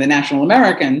and become the National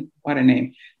American, what a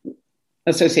name,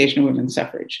 Association of Women's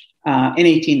Suffrage in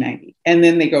 1890. And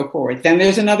then they go forward. Then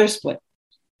there's another split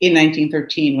in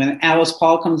 1913 when Alice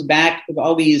Paul comes back with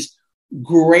all these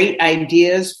great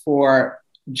ideas for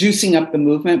juicing up the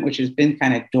movement, which has been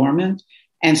kind of dormant,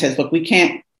 and says, look, we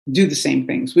can't do the same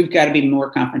things. We've got to be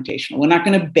more confrontational. We're not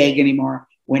going to beg anymore.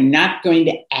 We're not going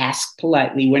to ask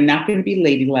politely. We're not going to be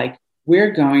ladylike.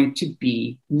 We're going to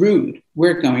be rude.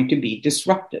 We're going to be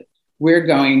disruptive. We're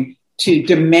going to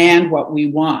demand what we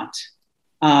want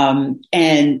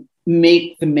and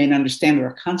make the men understand there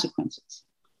are consequences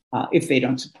if they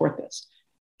don't support this.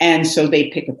 And so they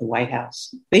pick up the White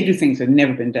House. They do things that have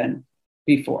never been done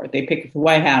before. They pick up the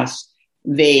White House.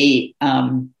 They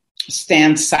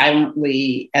stand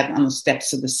silently on the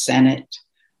steps of the Senate.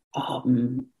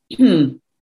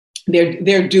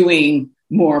 They're doing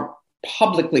more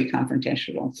publicly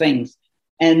confrontational things.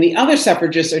 And the other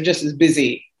suffragists are just as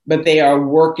busy, but they are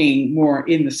working more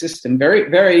in the system very,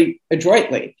 very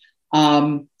adroitly.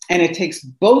 And it takes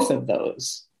both of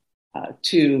those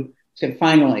to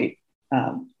finally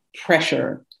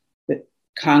pressure the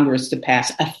Congress to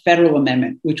pass a federal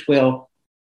amendment, which will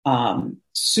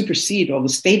supersede all the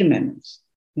state amendments.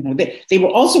 They were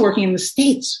also working in the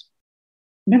states.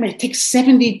 Remember, it takes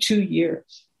 72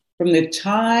 years from the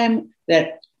time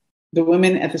that the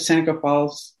women at the Seneca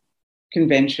Falls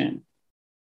Convention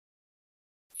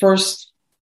first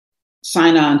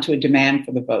sign on to a demand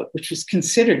for the vote, which was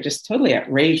considered just totally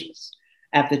outrageous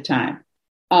at the time,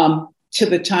 to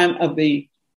the time of the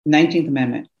 19th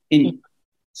Amendment in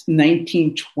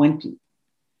 1920,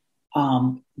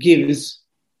 gives,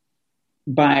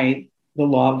 by the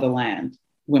law of the land,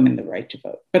 women the right to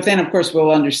vote. But then, of course,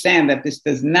 we'll understand that this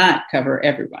does not cover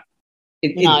everyone.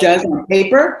 It does on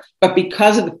paper, but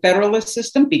because of the federalist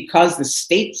system, because the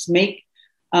states make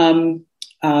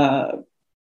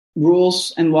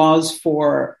rules and laws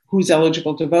for who's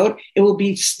eligible to vote, it will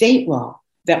be state law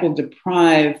that will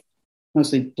deprive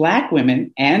mostly Black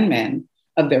women and men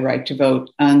of their right to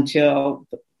vote until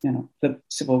the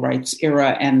Civil Rights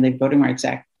era and the Voting Rights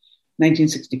Act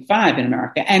 1965 in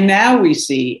America. And now we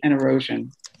see an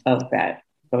erosion of that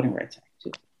Voting Rights Act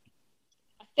too.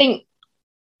 I think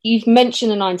you've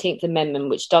mentioned the 19th Amendment,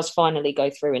 which does finally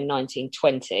go through in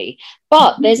 1920.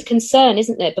 But there's concern,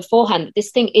 isn't there, beforehand, that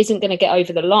this thing isn't going to get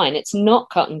over the line. It's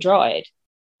not cut and dried.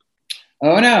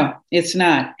 Oh, no, it's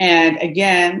not. And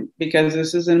again, because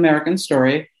this is an American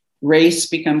story, race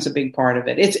becomes a big part of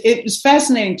it. It was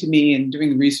fascinating to me in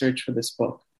doing research for this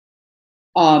book.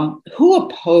 Who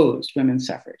opposed women's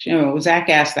suffrage? Zach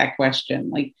asked that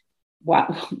question, like,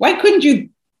 why couldn't you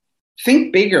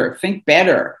think bigger, think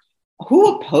better?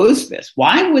 Who opposed this?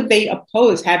 Why would they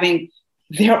oppose having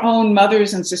their own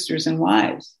mothers and sisters and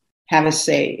wives have a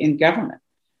say in government?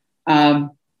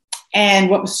 And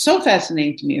what was so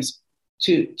fascinating to me is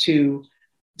to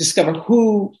discover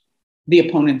who the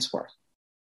opponents were.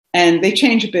 And they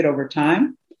change a bit over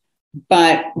time.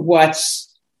 But what's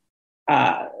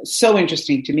so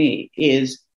interesting to me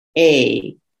is,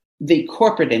 the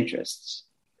corporate interests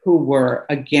who were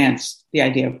against the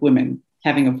idea of women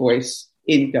having a voice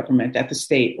in government at the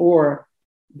state or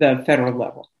the federal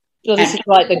level. Well, this is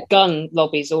like the gun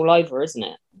lobbies all over, isn't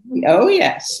it? Oh,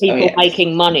 yes. People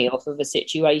making money off of a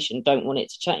situation don't want it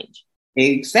to change.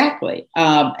 Exactly.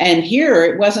 And here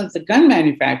it wasn't the gun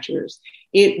manufacturers,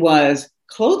 it was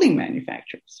clothing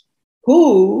manufacturers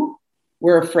who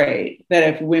were afraid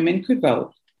that if women could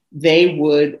vote, they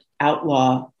would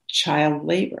outlaw child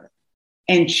labor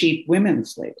and cheap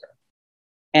women's labor.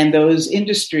 And those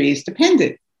industries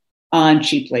depended on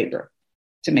cheap labor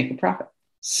to make a profit.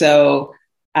 So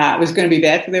it was going to be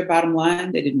bad for their bottom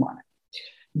line. They didn't want it.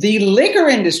 The liquor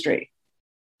industry,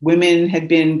 women had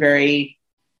been very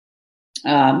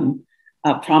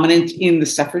prominent in the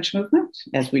suffrage movement,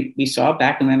 as we saw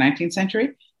back in the 19th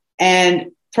century.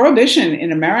 And prohibition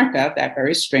in America, that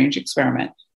very strange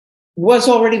experiment, was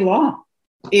already law.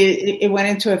 It went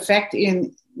into effect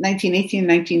in 1918,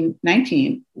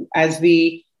 1919 as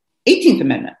the 18th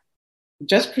Amendment,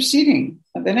 just preceding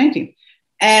the 19th.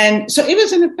 And so it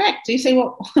was in effect. So you say,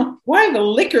 well, why are the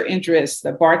liquor interests,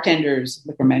 the bartenders,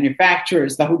 liquor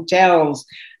manufacturers, the hotels,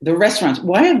 the restaurants,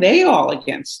 why are they all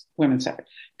against women's suffrage?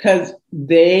 Because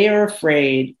they are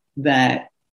afraid that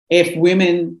if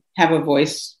women have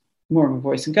more of a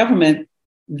voice in government,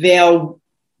 they'll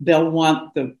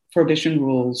want the prohibition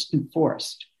rules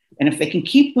enforced. And if they can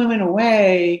keep women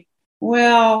away,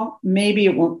 well, maybe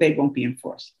they won't be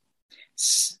enforced.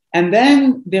 And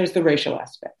then there's the racial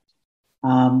aspect.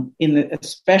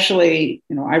 Especially,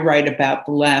 I write about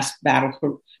the last battle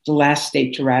for the last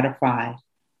state to ratify,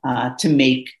 to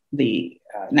make the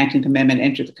 19th Amendment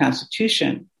enter the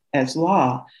Constitution as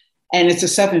law. And it's a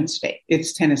southern state,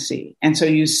 it's Tennessee. And so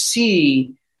you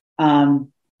see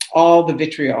all the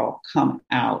vitriol come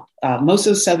out. Most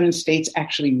of the southern states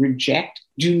actually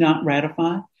do not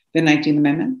ratify the 19th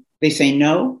Amendment. They say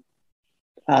no.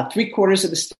 3/4 of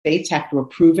the states have to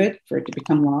approve it for it to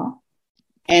become law.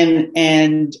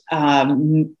 And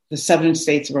the southern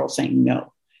states are all saying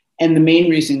no. And the main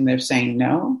reason they're saying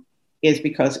no is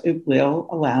because it will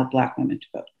allow Black women to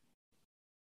vote.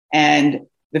 And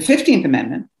the 15th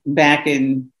Amendment back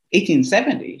in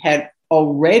 1870 had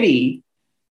already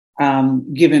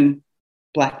given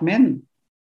Black men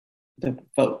the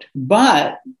vote,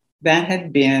 but that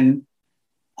had been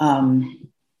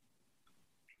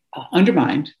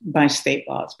undermined by state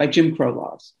laws, by Jim Crow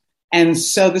laws. And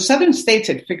so the southern states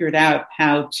had figured out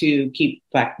how to keep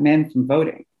Black men from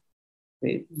voting.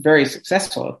 They're very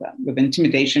successful at that, with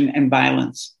intimidation and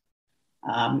violence,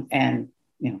 and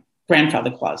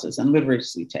grandfather clauses and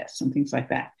literacy tests and things like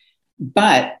that.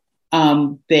 But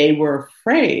they were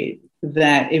afraid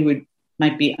that it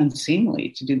might be unseemly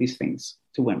to do these things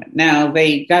to women. Now,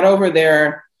 they got over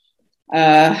their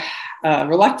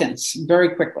reluctance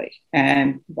very quickly.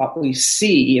 And what we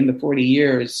see in the 40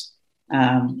 years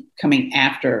coming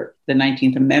after the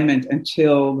 19th Amendment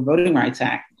until the Voting Rights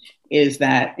Act is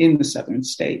that in the southern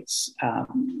states,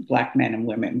 Black men and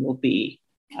women will be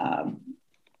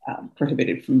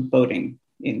prohibited from voting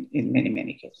in many,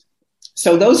 many cases.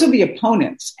 So those are the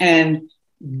opponents, and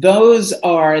those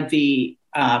are the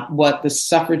what the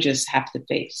suffragists have to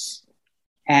face.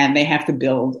 And they have to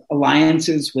build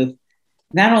alliances with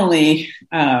not only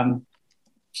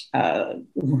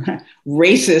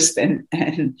racist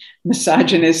and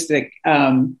misogynistic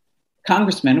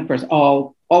congressmen. Of course,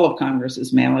 all of Congress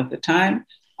is male at the time.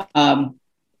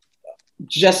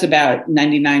 Just about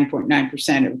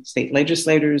 99.9% of state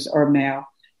legislators are male.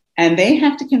 And they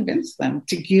have to convince them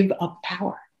to give up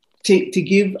power, to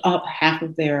give up half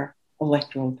of their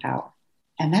electoral power.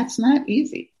 And that's not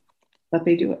easy, but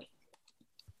they do it.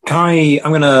 I'm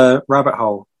going to rabbit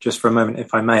hole just for a moment,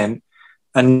 if I may,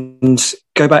 and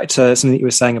go back to something that you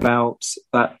were saying about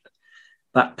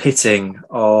that pitting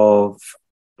of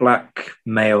Black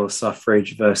male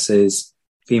suffrage versus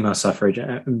female suffrage,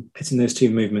 and pitting those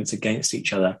two movements against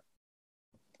each other.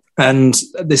 And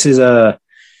this is a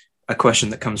question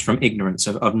that comes from ignorance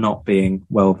of not being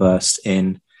well versed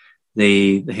in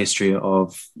the history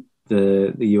of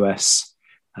the US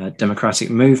democratic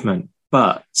movement.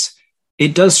 But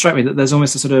it does strike me that there's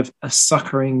almost a sort of a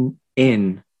suckering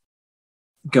in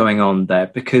going on there,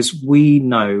 because we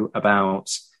know about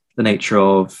the nature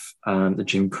of the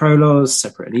Jim Crow laws,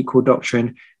 separate and equal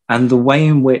doctrine, and the way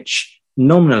in which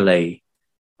nominally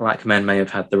Black men may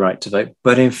have had the right to vote,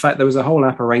 but in fact there was a whole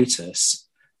apparatus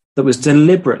that was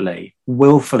deliberately,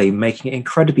 willfully making it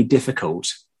incredibly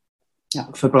difficult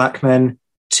for Black men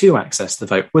to access the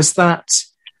vote. Was that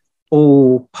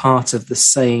all part of the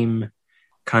same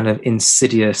kind of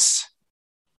insidious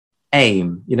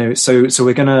aim? So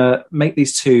we're going to make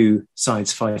these two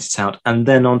sides fight it out, and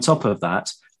then on top of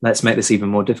that, let's make this even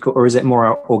more difficult? Or is it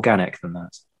more organic than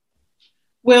that?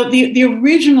 Well, the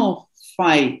original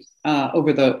fight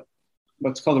over the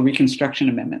what's called the Reconstruction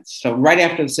Amendments. So right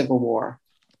after the Civil War,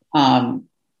 the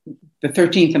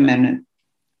 13th Amendment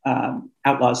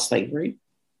outlaws slavery.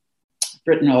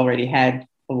 Britain already had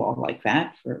a law like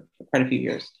that for quite a few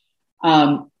years.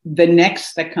 The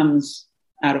next that comes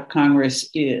out of Congress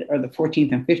are the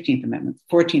 14th and 15th Amendments.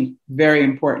 14th, very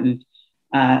important.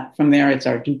 From there, it's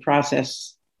our due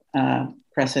process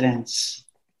precedents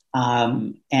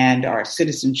and our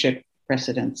citizenship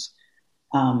precedents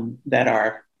that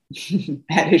are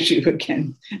at issue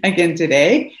again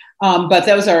today. But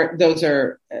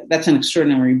that's an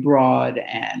extraordinarily broad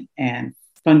and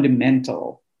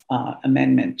fundamental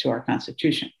amendment to our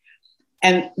Constitution.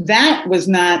 And that was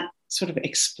not sort of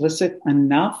explicit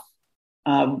enough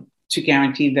to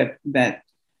guarantee that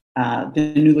the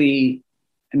newly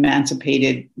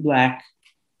emancipated Black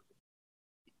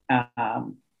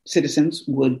citizens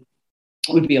would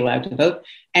be allowed to vote.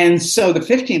 And so the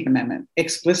 15th Amendment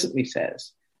explicitly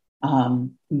says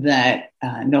that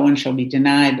no one shall be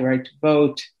denied the right to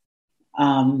vote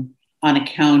on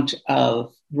account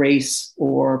of race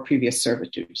or previous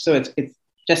servitude. So it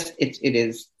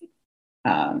is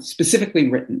specifically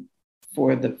written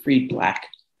for the freed Black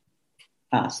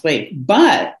slave.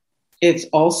 But it's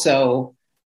also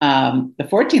the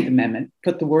 14th Amendment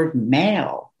put the word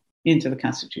male into the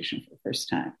Constitution for the first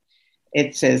time.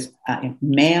 It says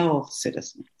male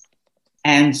citizens.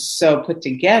 And so put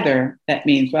together, that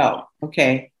means, well,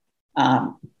 okay,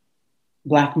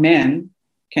 Black men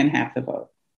can have the vote,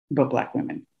 but Black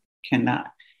women cannot.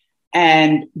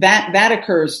 And that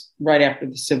occurs right after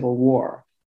the Civil War.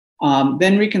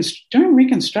 Then during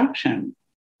Reconstruction,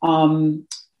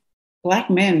 Black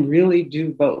men really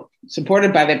do vote,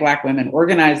 supported by the Black women,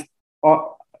 organized,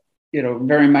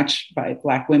 very much by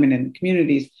Black women in the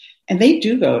communities, and they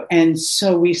do vote. And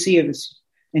so we see this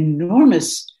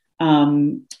enormous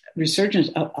resurgence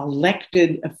of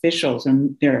elected officials,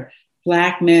 and there are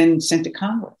Black men sent to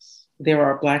Congress. There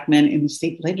are Black men in the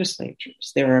state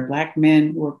legislatures. There are Black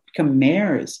men who become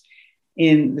mayors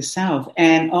in the South.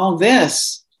 And all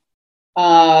this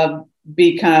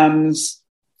becomes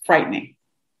frightening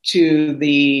to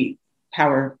the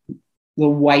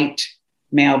white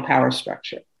male power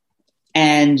structure.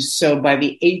 And so by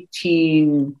the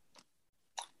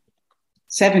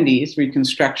 1870s,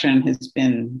 Reconstruction has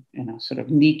been, sort of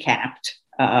kneecapped.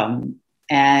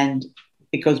 And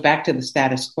it goes back to the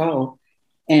status quo.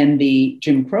 And the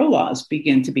Jim Crow laws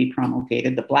begin to be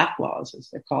promulgated, the Black laws, as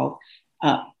they're called,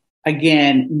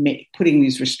 again, putting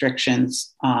these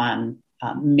restrictions on,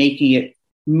 making it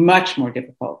much more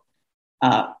difficult,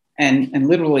 and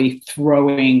literally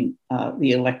throwing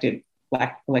the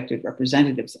Black elected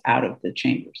representatives out of the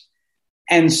chambers.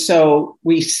 And so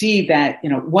we see that,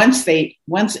 once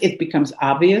it becomes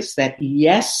obvious that,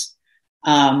 yes,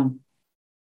 our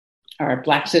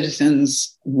Black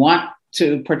citizens want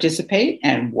to participate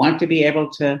and want to be able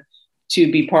to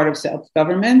be part of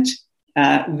self-government,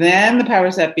 then the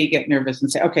powers that be get nervous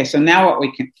and say, okay, so now what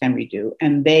can we do?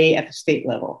 And they, at the state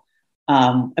level,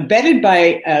 abetted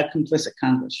by a complicit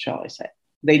Congress, shall I say,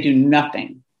 they do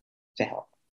nothing to help.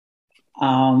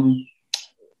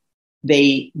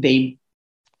 They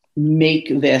make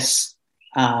this,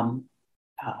 what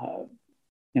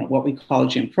we call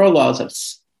Jim Crow laws of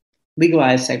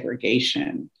legalized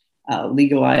segregation,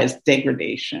 legalized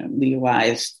degradation,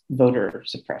 legalized voter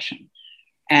suppression.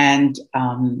 And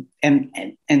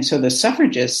so the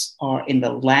suffragists are in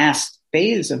the last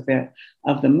phase of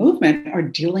the movement are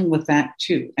dealing with that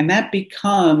too. And that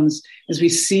becomes, as we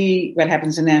see what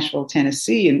happens in Nashville,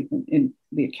 Tennessee, in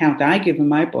the account I give in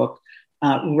my book,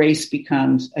 race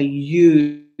becomes a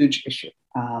huge issue.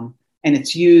 And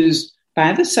it's used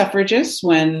by the suffragists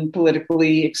when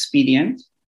politically expedient,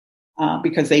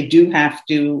 because they do have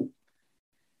to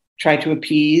try to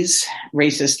appease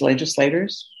racist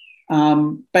legislators.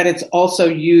 But it's also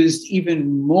used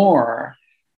even more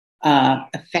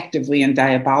effectively and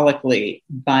diabolically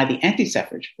by the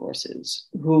anti-suffrage forces,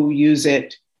 who use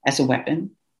it as a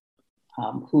weapon,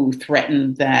 who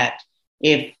threaten that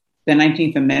if the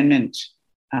 19th Amendment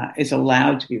is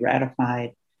allowed to be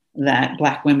ratified, that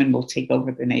Black women will take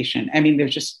over the nation. I mean,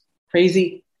 there's just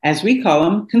crazy, as we call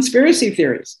them, conspiracy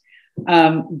theories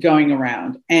going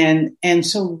around. And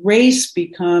so race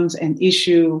becomes an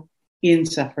issue in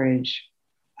suffrage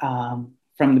from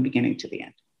the beginning to the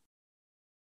end.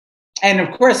 And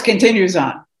of course, continues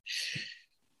on.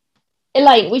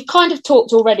 Elaine, we've kind of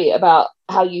talked already about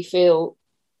how you feel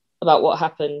about what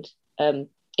happened in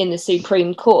the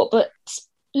Supreme Court, but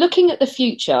looking at the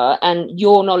future and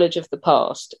your knowledge of the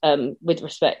past with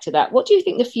respect to that, what do you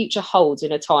think the future holds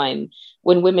in a time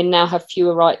when women now have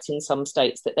fewer rights in some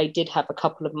states that they did have a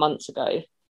couple of months ago?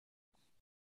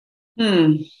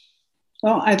 Well,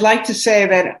 I'd like to say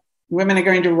that women are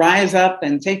going to rise up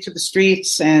and take to the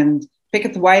streets and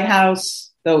picket the White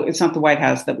House, though it's not the White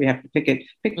House that we have to picket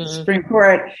the Supreme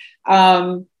Court,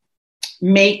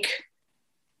 make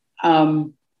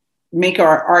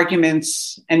our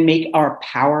arguments and make our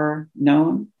power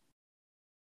known.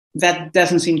 That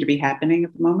doesn't seem to be happening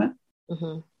at the moment.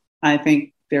 Mm-hmm. I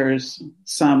think we're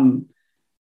still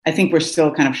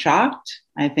kind of shocked.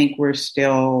 I think we're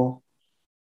still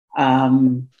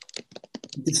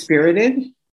dispirited,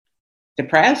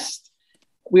 depressed.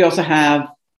 We also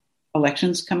have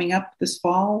elections coming up this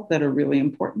fall that are really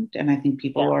important. And I think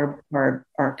people are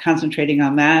concentrating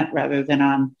on that rather than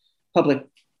on public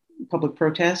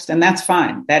protest. And that's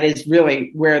fine. That is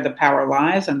really where the power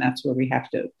lies. And that's where we have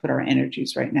to put our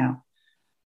energies right now.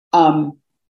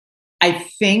 I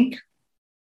think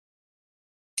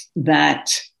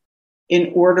that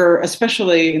in order,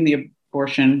 especially in the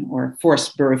abortion or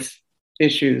forced birth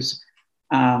issues,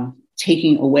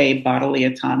 taking away bodily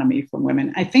autonomy from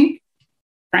women, I think,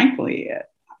 frankly,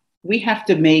 we have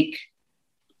to make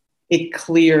it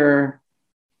clear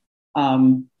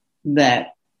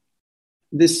that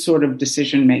this sort of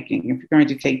decision making, if you're going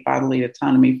to take bodily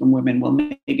autonomy from women, well,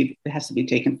 maybe it has to be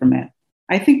taken from men.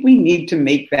 I think we need to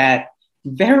make that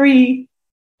very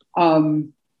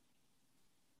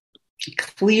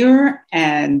clear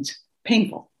and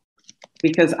painful,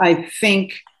 because I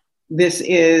think this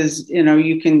is,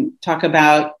 you can talk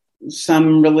about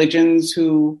some religions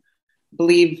who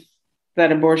believe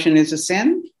that abortion is a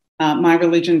sin. My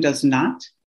religion does not.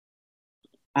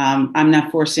 I'm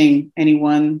not forcing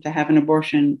anyone to have an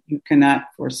abortion. You cannot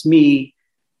force me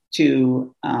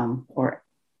to have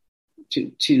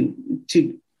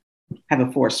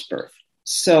a forced birth.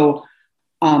 So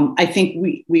I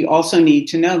think we also need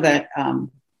to know that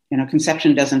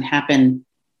conception doesn't happen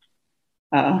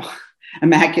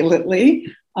immaculately.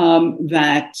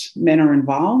 That men are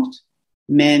involved,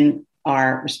 men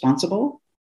are responsible,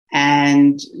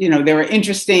 and there are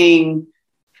interesting,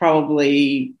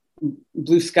 probably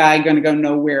blue sky, going to go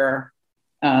nowhere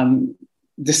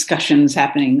discussions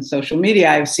happening in social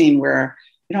media I've seen where,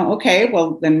 okay,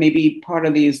 well, then maybe part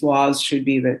of these laws should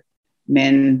be that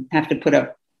men have to put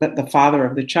up, that the father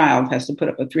of the child has to put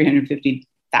up a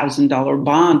 $350,000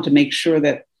 bond to make sure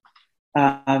that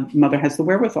mother has the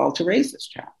wherewithal to raise this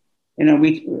child.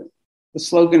 The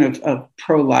slogan of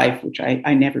pro-life, which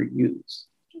I never use,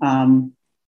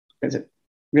 because it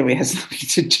really has nothing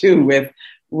to do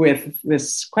with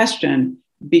this question,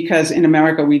 because in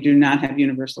America, we do not have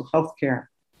universal health care.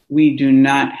 We do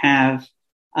not have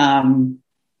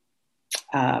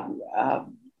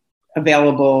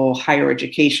available higher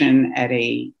education at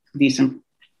a decent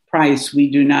price. We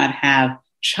do not have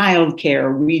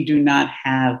childcare. We do not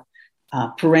have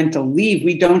parental leave.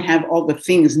 We don't have all the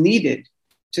things needed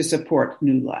to support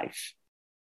new life.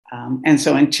 And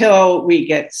so until we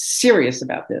get serious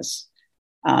about this,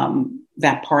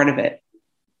 that part of it,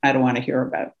 I don't want to hear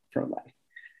about pro-life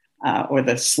or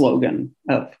the slogan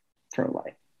of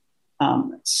pro-life.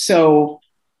 So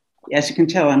as you can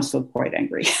tell, I'm still quite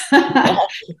angry,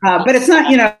 but it's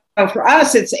not, for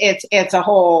us, it's a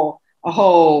whole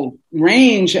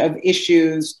range of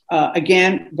issues.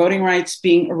 Again, voting rights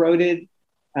being eroded,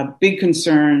 a big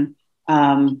concern,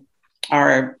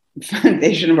 our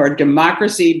foundation of our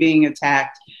democracy being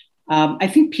attacked. I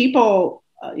think people,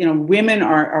 women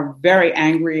are very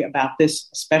angry about this,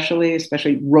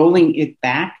 especially rolling it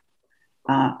back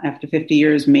after 50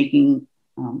 years, making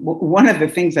one of the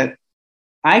things that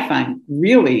I find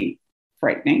really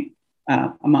frightening,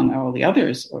 among all the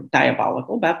others, or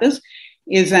diabolical about this,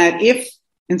 is that if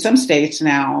in some states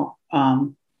now, a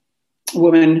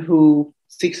woman who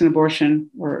seeks an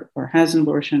abortion or has an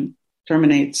abortion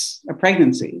terminates a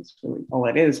pregnancy, is really all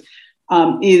it is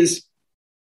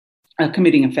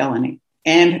committing a felony.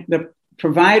 And the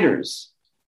providers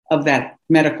of that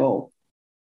medical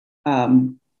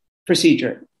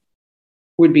procedure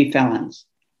would be felons.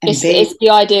 It's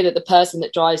the idea that the person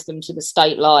that drives them to the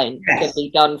state line could be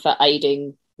done for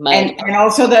aiding murder. And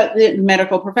also the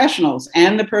medical professionals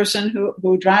and the person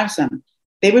who drives them,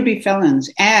 they would be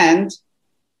felons and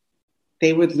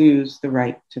they would lose the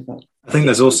right to vote. I think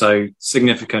there's also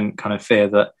significant kind of fear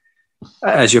that,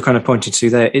 as you're kind of pointing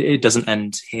to there, it doesn't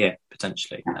end here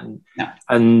potentially. No.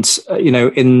 And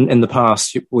in the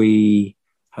past, we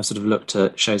have sort of looked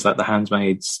at shows like The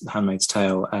Handmaid's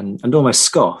Tale and almost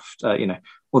scoffed,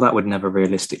 well, that would never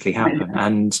realistically happen.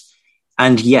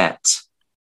 And yet,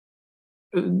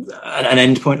 an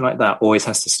end point like that always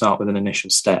has to start with an initial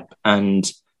step.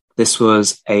 And this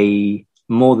was a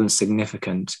more than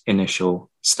significant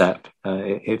initial step,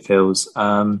 it feels,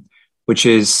 which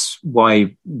is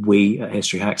why we at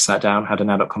History Hack sat down, had an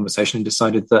adult conversation, and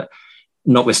decided that,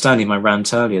 notwithstanding my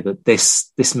rant earlier, that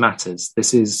this matters.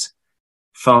 This is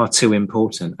far too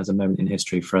important as a moment in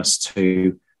history for us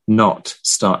to not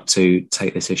start to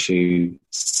take this issue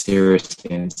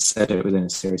seriously and set it within a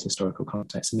serious historical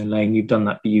context. And Elaine, you've done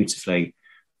that beautifully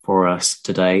for us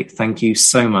today. Thank you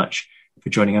so much for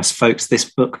joining us. Folks, this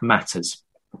book matters.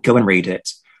 Go and read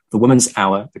it. The Woman's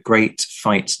Hour, The Great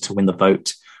Fight to Win the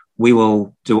Vote. We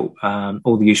will do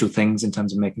all the usual things in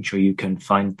terms of making sure you can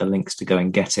find the links to go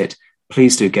and get it.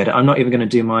 Please do get it. I'm not even going to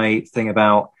do my thing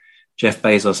about Jeff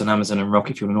Bezos and Amazon and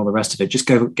Rocket Fuel and all the rest of it. Just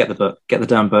go get the book, get the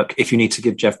damn book. If you need to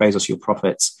give Jeff Bezos your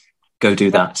profits, go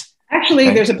do that.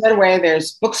 Actually, There's a better way.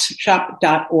 There's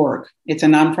bookshop.org. It's a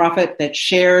nonprofit that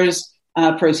shares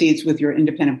proceeds with your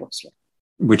independent bookstore.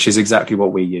 Which is exactly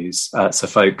what we use. So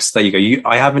folks, there you go.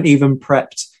 I haven't even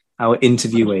prepped our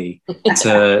interviewee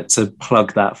to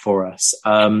plug that for us.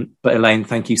 But Elaine,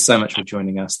 thank you so much for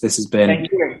joining us. This has been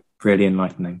really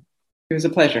enlightening. It was a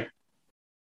pleasure.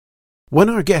 When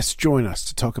our guests join us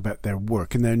to talk about their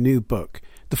work and their new book,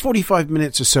 the 45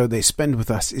 minutes or so they spend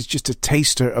with us is just a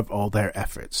taster of all their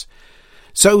efforts.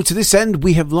 So to this end,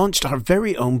 we have launched our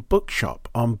very own bookshop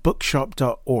on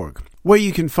bookshop.org, where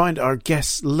you can find our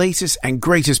guests' latest and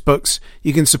greatest books.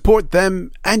 You can support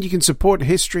them, and you can support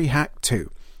History Hack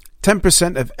too.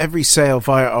 10% of every sale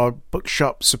via our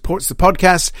bookshop supports the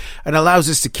podcast and allows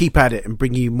us to keep at it and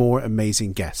bring you more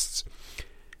amazing guests.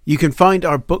 You can find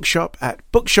our bookshop at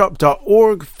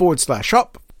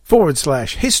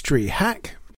bookshop.org/shop/history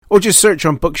hack, or just search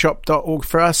on bookshop.org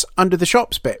for us under the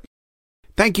shops bit.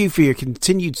 Thank you for your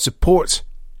continued support,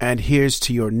 and here's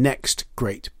to your next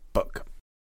great book.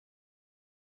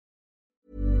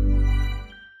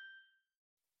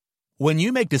 When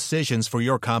you make decisions for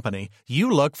your company, you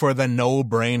look for the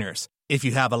no-brainers. If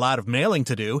you have a lot of mailing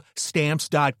to do,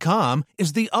 Stamps.com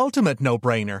is the ultimate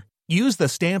no-brainer. Use the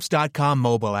Stamps.com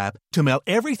mobile app to mail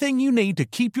everything you need to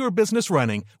keep your business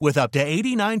running with up to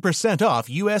 89% off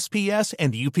USPS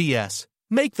and UPS.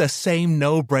 Make the same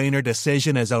no-brainer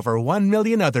decision as over 1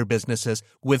 million other businesses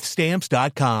with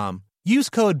Stamps.com. Use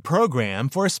code PROGRAM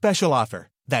for a special offer.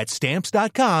 That's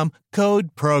Stamps.com,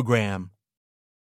 code PROGRAM.